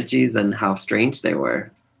strategies and how strange they were.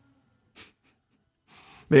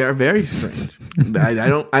 They are very strange. I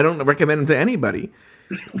don't recommend them to anybody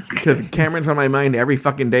because Cameron's on my mind every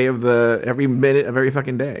fucking day every minute of every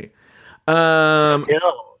fucking day.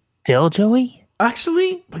 Still, Joey?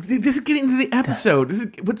 Actually, this is getting to the episode. This is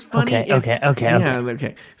what's funny.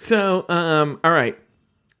 Okay. So, all right.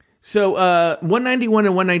 So, 191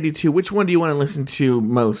 and 192. Which one do you want to listen to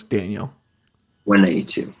most, Daniel?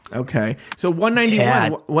 192. Okay. So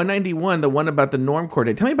 191, the one about the normcore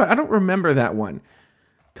date. Tell me about. I don't remember that one.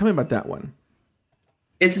 Tell me about that one.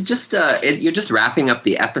 It's just you're just wrapping up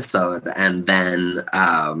the episode, and then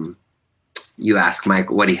you ask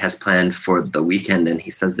Mike what he has planned for the weekend, and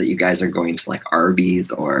he says that you guys are going to like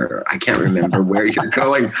Arby's, or I can't remember where you're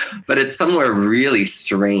going, but it's somewhere really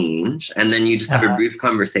strange. And then you just have a brief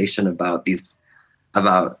conversation about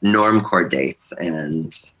normcore dates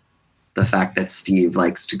and the fact that Steve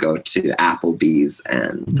likes to go to Applebee's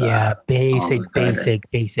and basic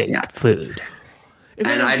Yeah. food.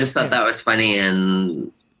 And I just thought that was funny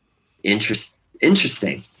and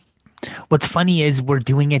interesting. What's funny is we're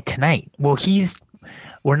doing it tonight. Well,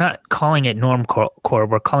 we're not calling it normcore.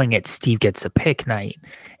 We're calling it Steve Gets a Pick night.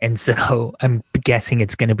 And so I'm guessing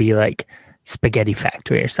it's going to be like Spaghetti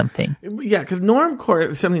Factory or something. Yeah, because normcore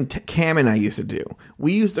is something Cam and I used to do.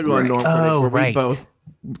 We used to go on normcore dates where we both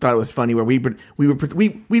thought it was funny. Where we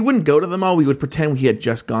wouldn't go to the mall. We would pretend we had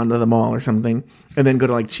just gone to the mall or something, and then go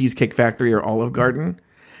to like Cheesecake Factory or Olive Garden.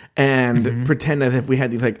 And pretend as if we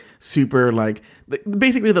had these like super like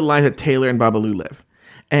basically the lives that Taylor and Babalu live.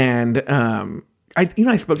 And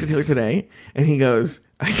I spoke to Taylor today, and I go,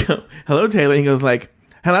 hello Taylor. And he goes like,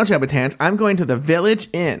 hello Chabotans, I'm going to the Village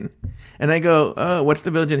Inn. And I go, oh, what's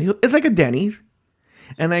the Village Inn? It's like a Denny's.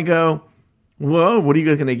 And I go, whoa, what are you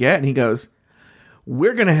guys gonna get? And he goes,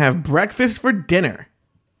 we're gonna have breakfast for dinner.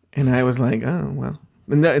 And I was like, oh well.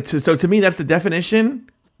 And so to me, that's the definition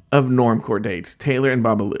of normcore dates, Taylor and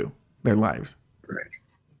Babalu, their lives. Right.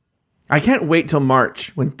 I can't wait till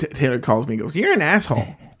March when Taylor calls me and goes, you're an asshole.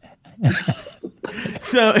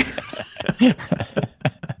 So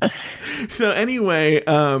anyway,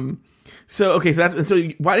 so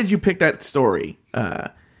why did you pick that story,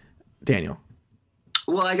 Daniel?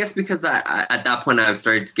 Well, I guess because at that point I was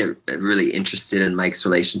starting to get really interested in Mike's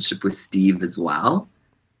relationship with Steve as well.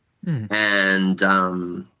 And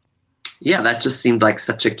yeah, that just seemed like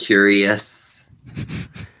such a curious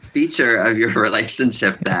feature of your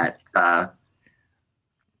relationship that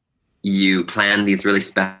you plan these really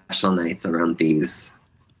special nights around these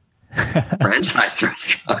franchise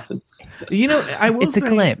restaurants. I will It's a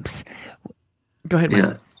glimpse. Go ahead, man.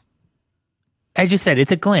 Yeah. I just said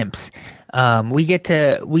it's a glimpse. We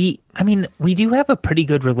do have a pretty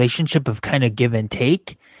good relationship of kind of give and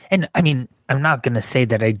take. And I mean, I'm not going to say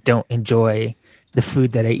that I don't enjoy the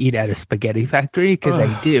food that I eat at a spaghetti factory, because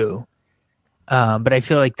I do. But I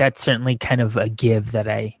feel like that's certainly kind of a give that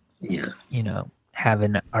I, have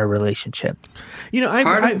in our relationship. Go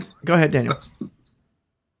ahead, Daniel.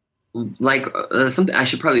 Like something I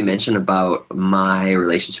should probably mention about my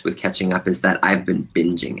relationship with catching up is that I've been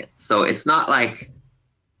binging it. So it's not like,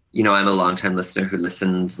 I'm a longtime listener who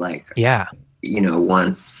listens once.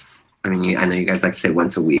 I mean, I know you guys like to say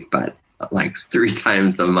once a week, but like 3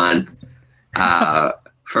 times a month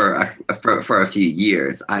for a few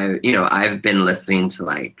years. I've been listening to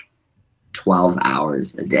like 12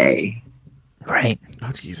 hours a day. Right.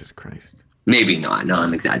 Oh, Jesus Christ. Maybe not. No,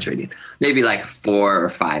 I'm exaggerating. Maybe like 4 or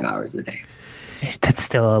 5 hours a day. That's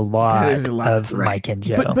still a lot of Mike and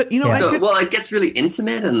Joe. But it gets really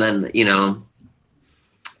intimate, and then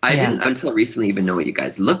I didn't until recently even know what you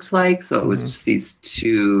guys looked like. So it was just these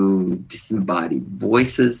 2 disembodied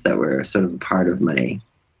voices that were sort of part of my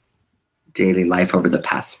daily life over the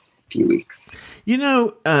past few weeks.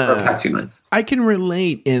 Or past few months. I can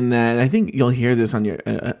relate in that. I think you'll hear this on your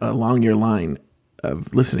along your line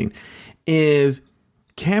of listening. Is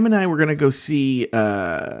Cam and I were going to go see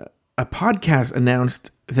a podcast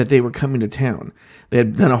announced that they were coming to town. They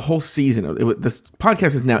had done a whole season. This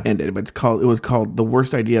podcast has now ended, but it was called The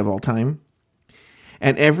Worst Idea of All Time.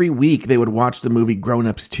 And every week they would watch the movie Grown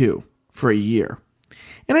Ups 2 for a year.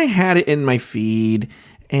 And I had it in my feed,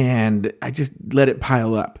 and I just let it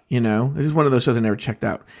pile up, This is one of those shows I never checked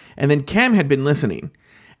out. And then Cam had been listening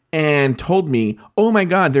and told me, oh my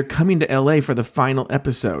God, they're coming to LA for the final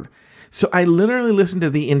episode. So I literally listened to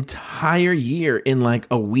the entire year in like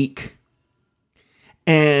a week.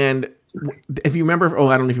 And if you remember,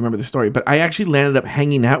 I don't know if you remember the story, but I actually landed up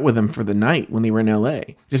hanging out with them for the night when they were in LA.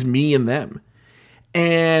 Just me and them.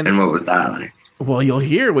 And what was that like? Well, you'll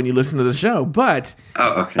hear when you listen to the show, but...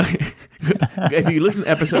 Oh, okay. If you listen to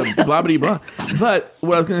episode blah, blah, blah. But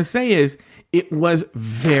what I was going to say is it was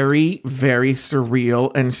very, very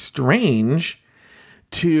surreal and strange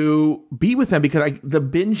to be with them, because the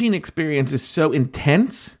binging experience is so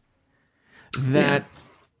intense that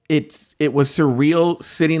it was surreal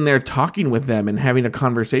sitting there talking with them and having a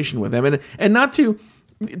conversation with them, and not to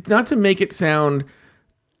make it sound,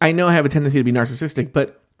 I know I have a tendency to be narcissistic,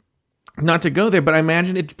 but not to go there, but I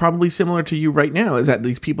imagine it's probably similar to you right now, is that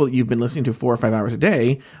these people that you've been listening to 4 or 5 hours a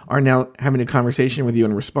day are now having a conversation with you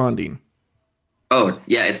and responding. Oh,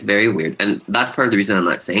 yeah, it's very weird. And that's part of the reason I'm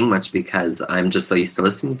not saying much, because I'm just so used to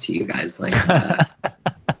listening to you guys. Like,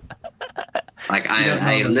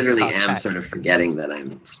 I literally am sort of forgetting that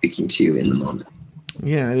I'm speaking to you in the moment.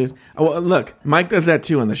 Yeah, it is. Well, look, Mike does that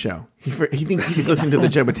too on the show. He thinks he's listening to the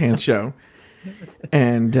Joe Bataan show,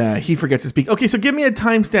 and he forgets to speak. Okay, so give me a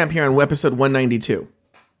timestamp here on episode 192.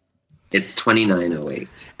 It's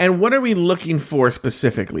 2908. And what are we looking for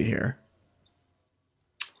specifically here?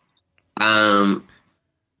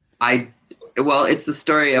 It's the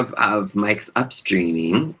story of Mike's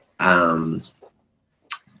upstreaming,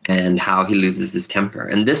 and how he loses his temper.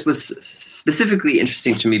 And this was specifically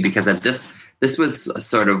interesting to me because this was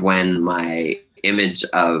sort of when my image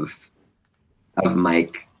of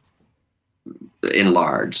Mike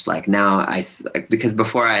enlarged. Like now because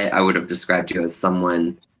before I would have described you as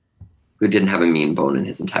someone who didn't have a mean bone in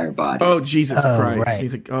his entire body. Oh, Jesus Christ. Right.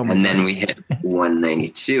 He's like, oh my and God. then we hit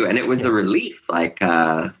 192, and it was a relief. Like,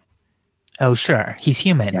 oh, sure. He's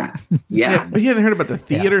human. Yeah. But you haven't heard about the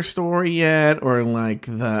theater story yet, or like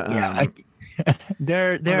the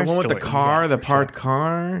there the one with the car, the parked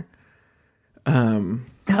car.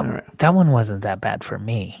 That one wasn't that bad for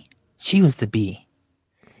me. She was the B.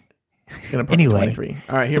 Anyway, 23.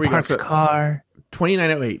 All right, here we go. Parked car.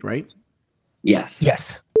 2908, right?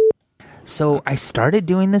 Yes. So I started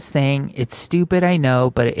doing this thing. It's stupid, I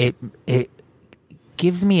know, but it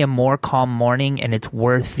gives me a more calm morning, and it's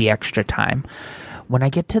worth the extra time. When I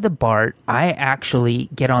get to the BART, I actually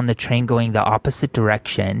get on the train going the opposite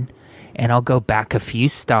direction, and I'll go back a few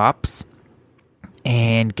stops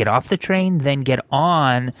and get off the train, then get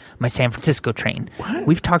on my San Francisco train. What?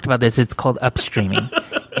 We've talked about this. It's called upstreaming.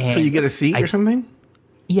 So you get a seat or something?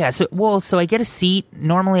 Yeah, so I get a seat.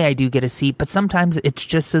 Normally I do get a seat, but sometimes it's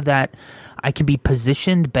just so that I can be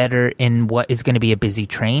positioned better in what is going to be a busy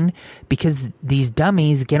train, because these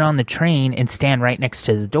dummies get on the train and stand right next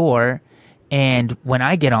to the door, and when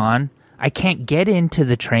I get on, I can't get into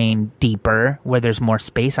the train deeper where there's more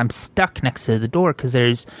space. I'm stuck next to the door because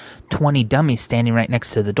there's 20 dummies standing right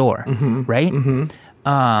next to the door, right?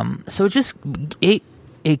 Mm-hmm. So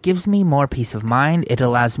it gives me more peace of mind. It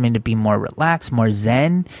allows me to be more relaxed, more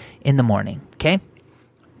zen in the morning. Okay.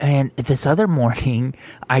 And this other morning,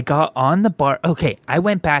 I got on the bar. Okay, I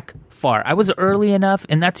went back far. I was early enough,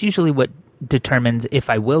 and that's usually what determines if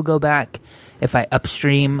I will go back, if I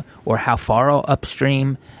upstream, or how far I'll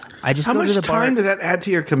upstream. I just How go much to the time bar. did that add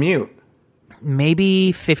to your commute?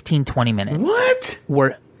 Maybe 15, 20 minutes.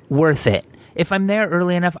 What? Worth it. If I'm there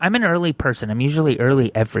early enough, I'm an early person. I'm usually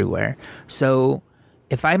early everywhere. So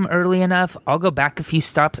if I'm early enough, I'll go back a few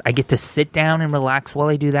stops. I get to sit down and relax while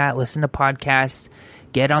I do that, listen to podcasts,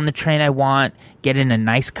 get on the train I want, get in a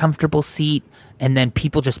nice, comfortable seat, and then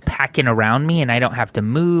people just pack in around me, and I don't have to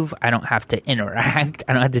move. I don't have to interact.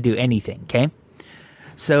 I don't have to do anything, okay?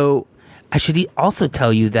 So I should also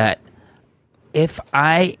tell you that if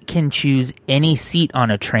I can choose any seat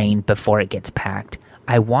on a train before it gets packed,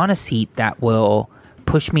 I want a seat that will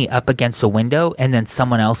push me up against a window, and then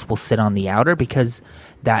someone else will sit on the outer, because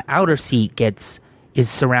that outer seat is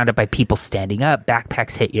surrounded by people standing up.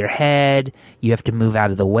 Backpacks hit your head. You have to move out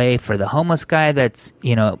of the way for the homeless guy that's,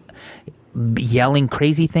 yelling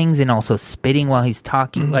crazy things and also spitting while he's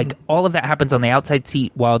talking. Mm-hmm. Like, all of that happens on the outside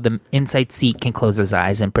seat, while the inside seat can close his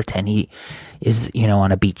eyes and pretend he is,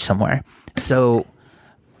 on a beach somewhere. So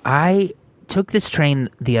I took this train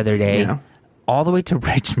the other day all the way to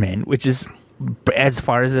Richmond, which is as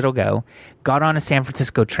far as it'll go, got on a San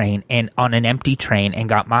Francisco train and on an empty train and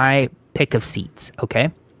got my pick of seats,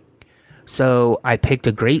 okay? So I picked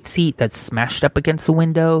a great seat that's smashed up against the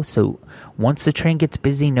window, so once the train gets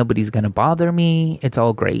busy, nobody's going to bother me. It's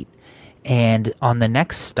all great. And on the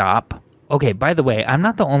next stop, okay, by the way, I'm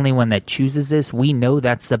not the only one that chooses this. We know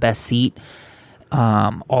that's the best seat.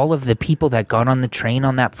 All of the people that got on the train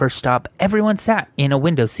on that first stop, everyone sat in a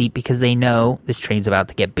window seat because they know this train's about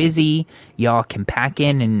to get busy. Y'all can pack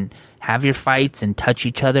in and have your fights and touch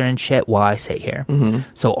each other and shit while I sit here. Mm-hmm.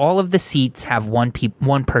 So all of the seats have one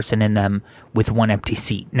person in them with one empty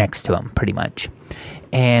seat next to them, pretty much.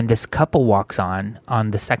 And this couple walks on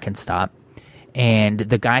the second stop, and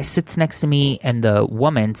the guy sits next to me and the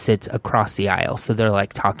woman sits across the aisle. So they're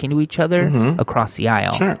like talking to each other across the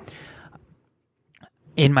aisle. Sure.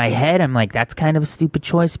 In my head, I'm like, that's kind of a stupid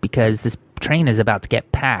choice because this train is about to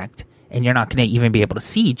get packed and you're not going to even be able to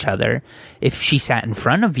see each other. If she sat in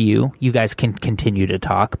front of you, you guys can continue to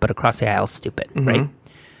talk, but across the aisle is stupid, right?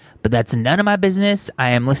 But that's none of my business.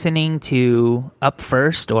 I am listening to Up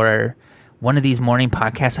First, or one of these morning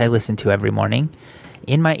podcasts I listen to every morning,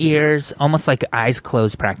 in my ears, almost like eyes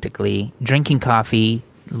closed practically, drinking coffee,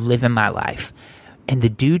 living my life. And the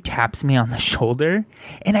dude taps me on the shoulder,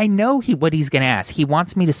 and I know what he's going to ask. He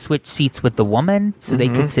wants me to switch seats with the woman so they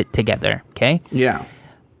can sit together, okay? Yeah.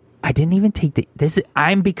 I didn't even take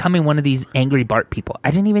I'm becoming one of these angry Bart people.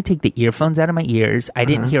 I didn't even take the earphones out of my ears. I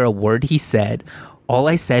didn't hear a word he said. All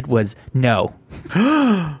I said was, no.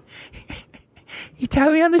 He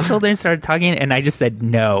tapped me on the shoulder and started talking, and I just said,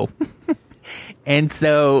 no. And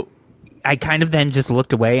so I kind of then just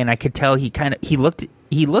looked away, and I could tell he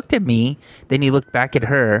looked at me, then he looked back at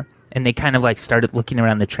her, and they kind of like started looking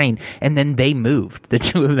around the train, and then they moved. The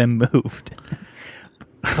two of them moved.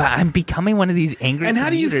 But I'm becoming one of these angry And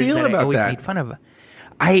how do you commuters feel that I about always that? made fun of.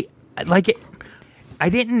 I like it. I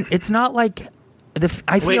didn't. It's not like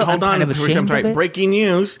I feel. Wait, hold I'm on. Kind of ashamed I'm sorry. of it. Breaking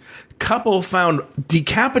news: couple found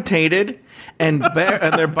decapitated, and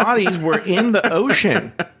their bodies were in the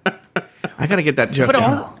ocean. I gotta get that joke But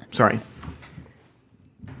down. also- Sorry.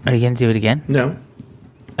 Are you gonna do it again? No.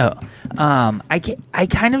 Oh, I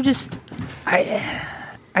kind of just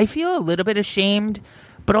I feel a little bit ashamed,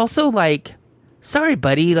 but also like, sorry,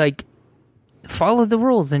 buddy, like, follow the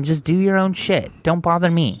rules and just do your own shit. Don't bother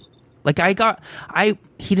me. Like,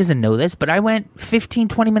 he doesn't know this, but I went 15,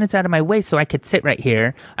 20 minutes out of my way so I could sit right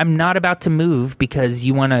here. I'm not about to move because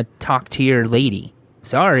you want to talk to your lady.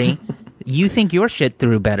 Sorry. You think your shit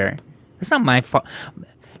through better. It's not my fault.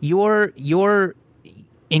 Your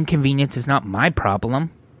inconvenience is not my problem.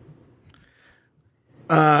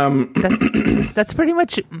 That's pretty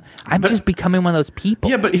much. I'm just becoming one of those people.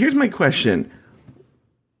 Yeah, but here's my question.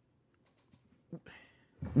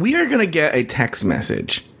 We are going to get a text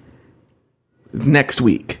message next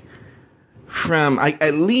week from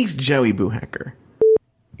at least Joey Buhecker.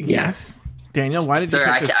 Yes. Daniel, why did you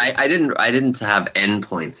Sorry, pick this? I didn't have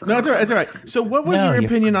endpoints. No, it's all right. It's all right. So what was your you're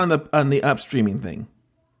opinion on the upstreaming thing?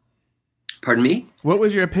 Pardon me? What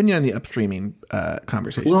was your opinion on the upstreaming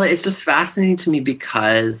conversation? Well, it's just fascinating to me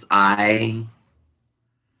because I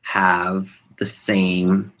have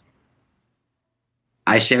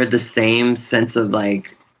I shared the same sense of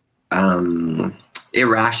like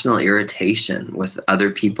irrational irritation with other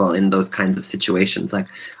people in those kinds of situations. Like,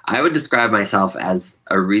 I would describe myself as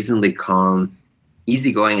a reasonably calm,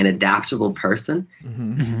 easygoing, and adaptable person,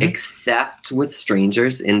 except with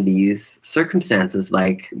strangers in these circumstances,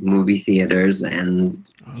 like movie theaters and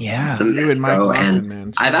Yeah. the You and Mike metro. Lawson, And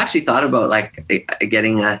man. I've actually thought about like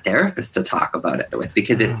getting a therapist to talk about it with,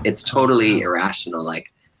 because it's totally irrational.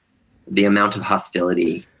 Like, the amount of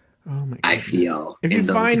hostility Oh my I goodness. feel. If you in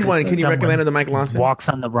those find one, can you Someone recommend it to Mike Lawson? Walks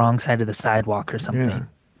on the wrong side of the sidewalk or something. Yeah.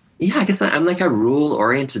 Yeah, I guess I'm like a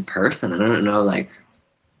rule-oriented person. I don't know, like,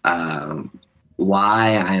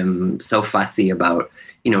 why I'm so fussy about,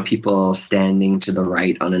 people standing to the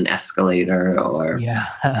right on an escalator or... Yeah.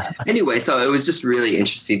 Anyway, so it was just really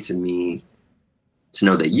interesting to me to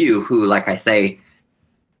know that you, who, like I say,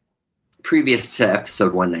 previous to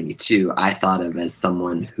episode 192, I thought of as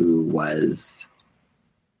someone who was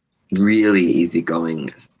really easygoing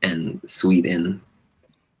and sweet in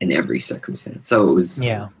every circumstance. So it was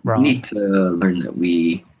Yeah. Wrong. neat to learn that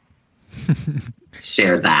we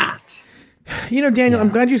share that. Daniel, I'm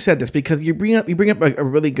glad you said this because you bring up a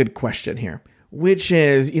really good question here, which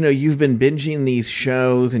is, you've been binging these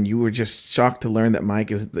shows and you were just shocked to learn that Mike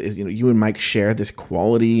is you and Mike share this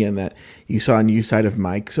quality and that you saw a new side of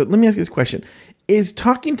Mike. So let me ask you this question. Is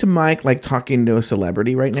talking to Mike like talking to a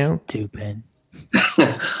celebrity right now? Stupid.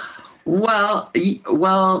 Well,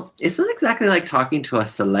 it's not exactly like talking to a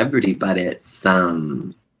celebrity, but it's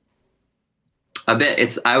a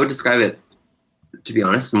bit. I would describe it, to be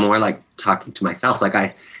honest, more like talking to myself. Like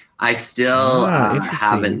I still interesting.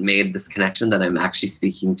 haven't made this connection that I'm actually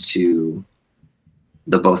speaking to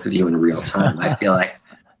the both of you in real time. I feel like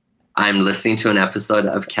I'm listening to an episode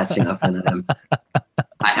of Catching Up, and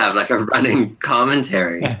I have like a running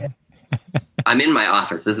commentary. I'm in my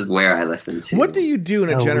office. This is where I listen to. What do you do in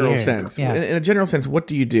a Oh, general weird. sense? Yeah. In a general sense, what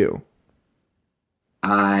do you do?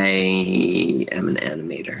 I am an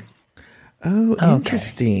animator. Oh, Okay.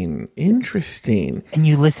 interesting. Interesting. And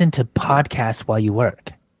you listen to podcasts while you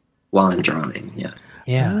work. While I'm drawing, yeah.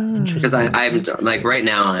 Yeah. Because Interesting. I'm like right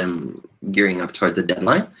now I'm gearing up towards a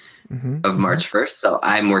deadline of March 1st. So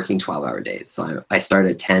I'm working 12-hour days. So I start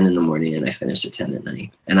at 10 in the morning and I finish at 10 at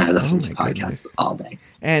night. And I listen to my podcasts goodness. all day.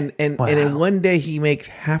 And in Wow. one day he makes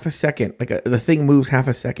half a second, like the thing moves half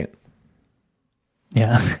a second.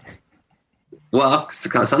 Yeah. Well,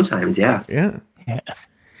 sometimes, yeah. Yeah. Yeah.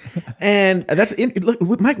 And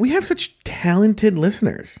look, Mike, we have such talented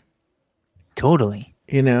listeners. Totally.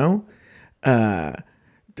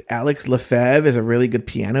 Alex Lefebvre is a really good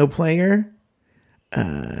piano player.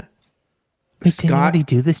 Wait, did anybody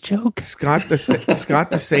do this joke? Scott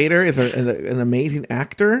the Satyr is an amazing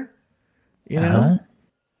actor. Uh-huh.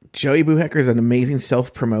 Joey Buhecker is an amazing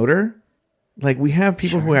self-promoter. Like, we have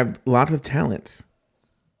people who have lots of talents.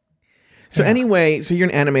 So anyway, so you're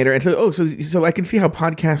an animator, and so I can see how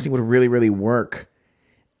podcasting would really, really work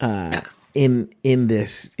in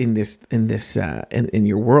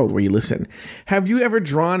your world where you listen. Have you ever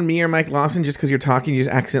drawn me or Mike Lawson just because you're talking? You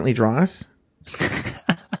just accidentally draw us?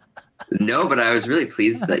 No, but I was really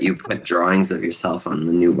pleased that you put drawings of yourself on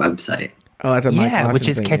the new website. Oh, that's a Mike Yeah, Lawson which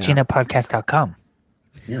is thing, catchinguppodcast.com.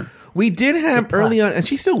 Yeah. We did have early on, and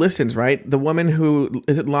she still listens, right? The woman who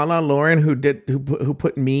is it, Lala Lauren, who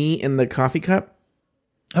put me in the coffee cup.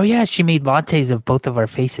 Oh yeah, she made lattes of both of our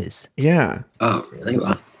faces. Yeah, Oh, really?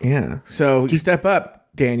 Well, yeah. So step up,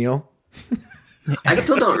 Daniel. I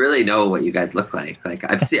still don't really know what you guys look like. Like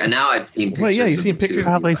I've seen pictures. Well, yeah, you've of seen the two pictures. of you,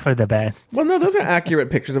 Probably but- for the best. Well, no, those are accurate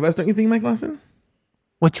pictures of us, don't you think, Mike Lawson?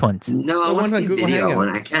 Which ones? No, I The want ones to on see Google video Hangout. when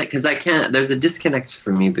I can't, because I can't. There's a disconnect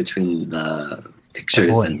for me between the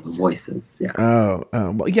pictures and the voice. voices. Yeah. Oh,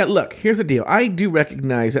 well, yeah. Look, here's the deal. I do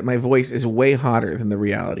recognize that my voice is way hotter than the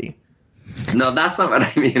reality. No, that's not what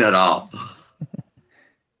I mean at all.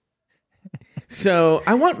 So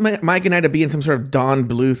I want Mike and I to be in some sort of Don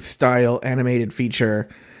Bluth style animated feature.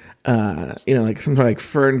 Like some sort of like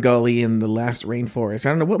Fern Gully in the Last Rainforest. I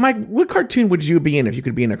don't know. What cartoon would you be in if you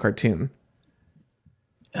could be in a cartoon?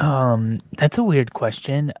 That's a weird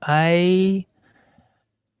question. I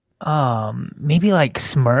maybe like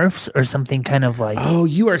Smurfs or something kind of like Oh,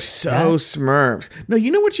 you are so Smurfs. No, you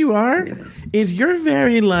know what you are? Yeah. Is you're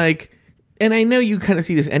very like, and I know you kind of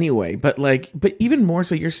see this anyway, but even more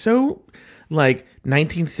so, you're so like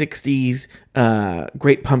 1960s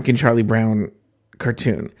Great Pumpkin Charlie Brown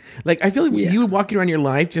cartoon. Like, I feel like Yeah. you walking around your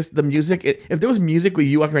life, just the music, if there was music with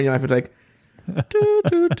you walking around your life, it's like, do,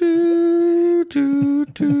 do, do, do,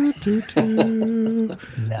 do, do, do.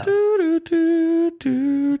 no. Do, do,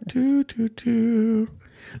 do, do, do, do.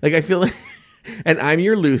 Like, I feel like, and I'm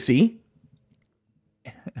your Lucy.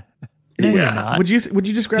 No, you're Yeah. not. Would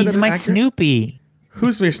you describe He's that my as accurate? Snoopy.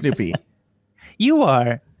 Who's your Snoopy? You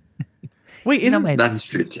are. Wait, You know isn't my- That's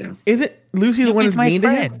true too. is it Lucy the one Snoopy's who's my mean to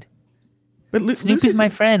him? friend. But Snoopy's my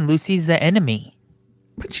friend. Lucy's the enemy,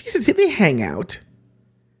 But Jesus, they hang out.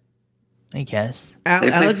 I guess. They play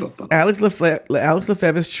Alex football.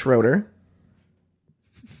 Lefebvre is Schroeder.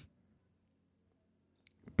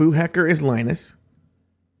 Boo Hecker is Linus.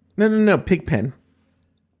 No, Pigpen.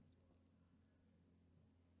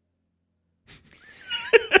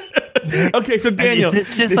 Okay, so Daniel. Is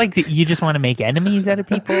this just like you just want to make enemies out of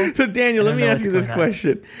people? So Daniel, let don't me know ask you what's this going on.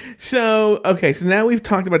 question. So, okay, so now we've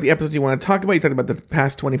talked about the episodes you want to talk about. You talked about the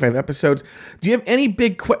past 25 episodes. Do you have any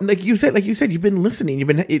big like you said you've been listening. You've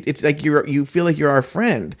been it's like you feel like you're our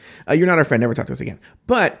friend. You're not our friend. Never talk to us again.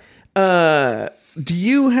 But do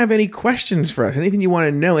you have any questions for us? Anything you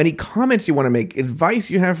want to know? Any comments you want to make? Advice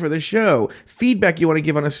you have for the show? Feedback you want to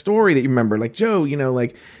give on a story that you remember? Like Joe,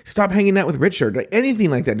 like stop hanging out with Richard. Like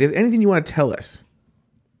anything like that. Anything you want to tell us?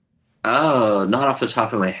 Oh, not off the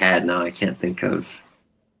top of my head. No, I can't think of.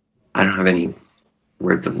 I don't have any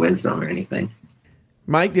words of wisdom or anything.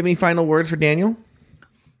 Mike, do you have any final words for Daniel?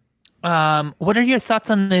 What are your thoughts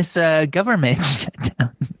on this government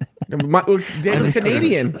shutdown? Daniel's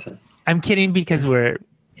Canadian. I'm kidding because we're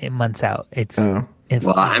months out. It's Oh.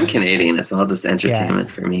 Well, I'm Canadian. It's all just entertainment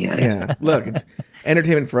for me. Yeah, look, it's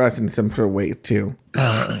entertainment for us in some sort of way too.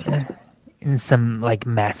 in some like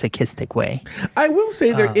masochistic way. I will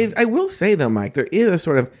say I will say though, Mike, there is a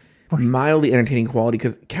sort of mildly entertaining quality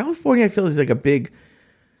because California, I feel, is like a big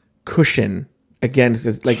cushion against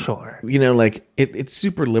this. Like, Sure. like it's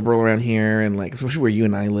super liberal around here, and like especially where you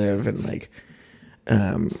and I live, and like,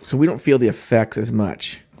 so we don't feel the effects as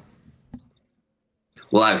much.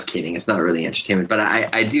 Well, I was kidding. It's not really entertainment, but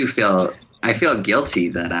I do feel guilty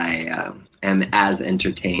that I am as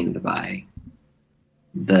entertained by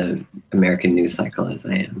the American news cycle as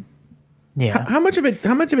I am. Yeah. How much of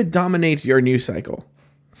it dominates your news cycle?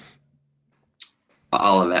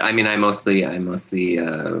 All of it. I mean, I'm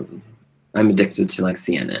addicted to like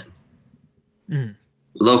CNN.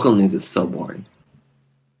 Local news is so boring.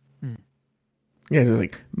 Yeah, it's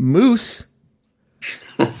like moose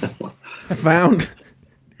found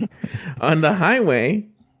on the highway.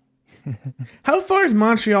 How far is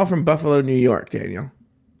Montreal from Buffalo, New York, Daniel?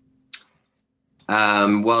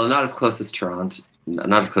 Well, not as close as Toronto.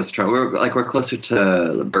 Not as close to Toronto. We're closer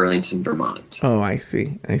to Burlington, Vermont. Oh, I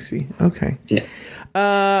see. Okay. Yeah.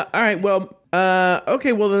 All right. Well.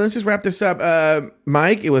 Okay. Well, then let's just wrap this up.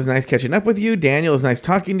 Mike, it was nice catching up with you. Daniel, it was nice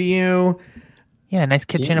talking to you. Yeah, nice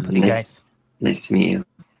catching up with you guys. Nice to meet you.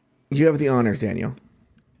 You have the honors, Daniel.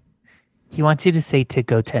 He wants you to say to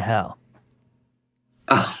go to hell.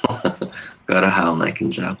 Oh, go to hell, Mike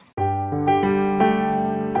and Joe.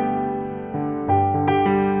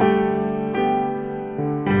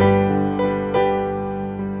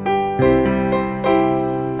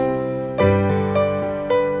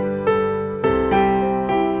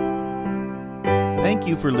 Thank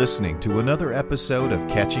you for listening to another episode of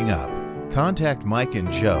Catching Up. Contact Mike and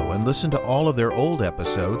Joe and listen to all of their old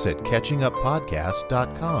episodes at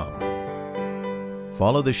catchinguppodcast.com.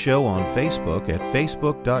 Follow the show on Facebook at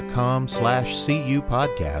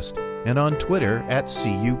facebook.com/CUPodcast and on Twitter at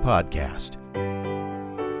CUPodcast.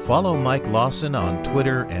 Follow Mike Lawson on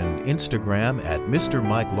Twitter and Instagram at Mr.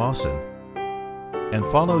 Mike Lawson. And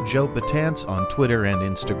follow Joe Batance on Twitter and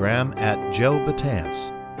Instagram at Joe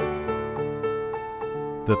Batance.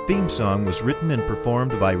 The theme song was written and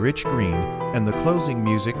performed by Rich Green, and the closing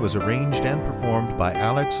music was arranged and performed by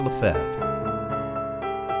Alex Lefebvre.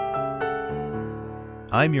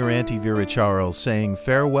 I'm your Auntie Vera Charles saying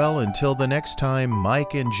farewell until the next time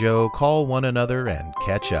Mike and Joe call one another and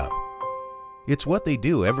catch up. It's what they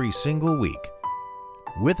do every single week.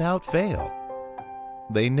 Without fail.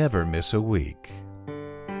 They never miss a week.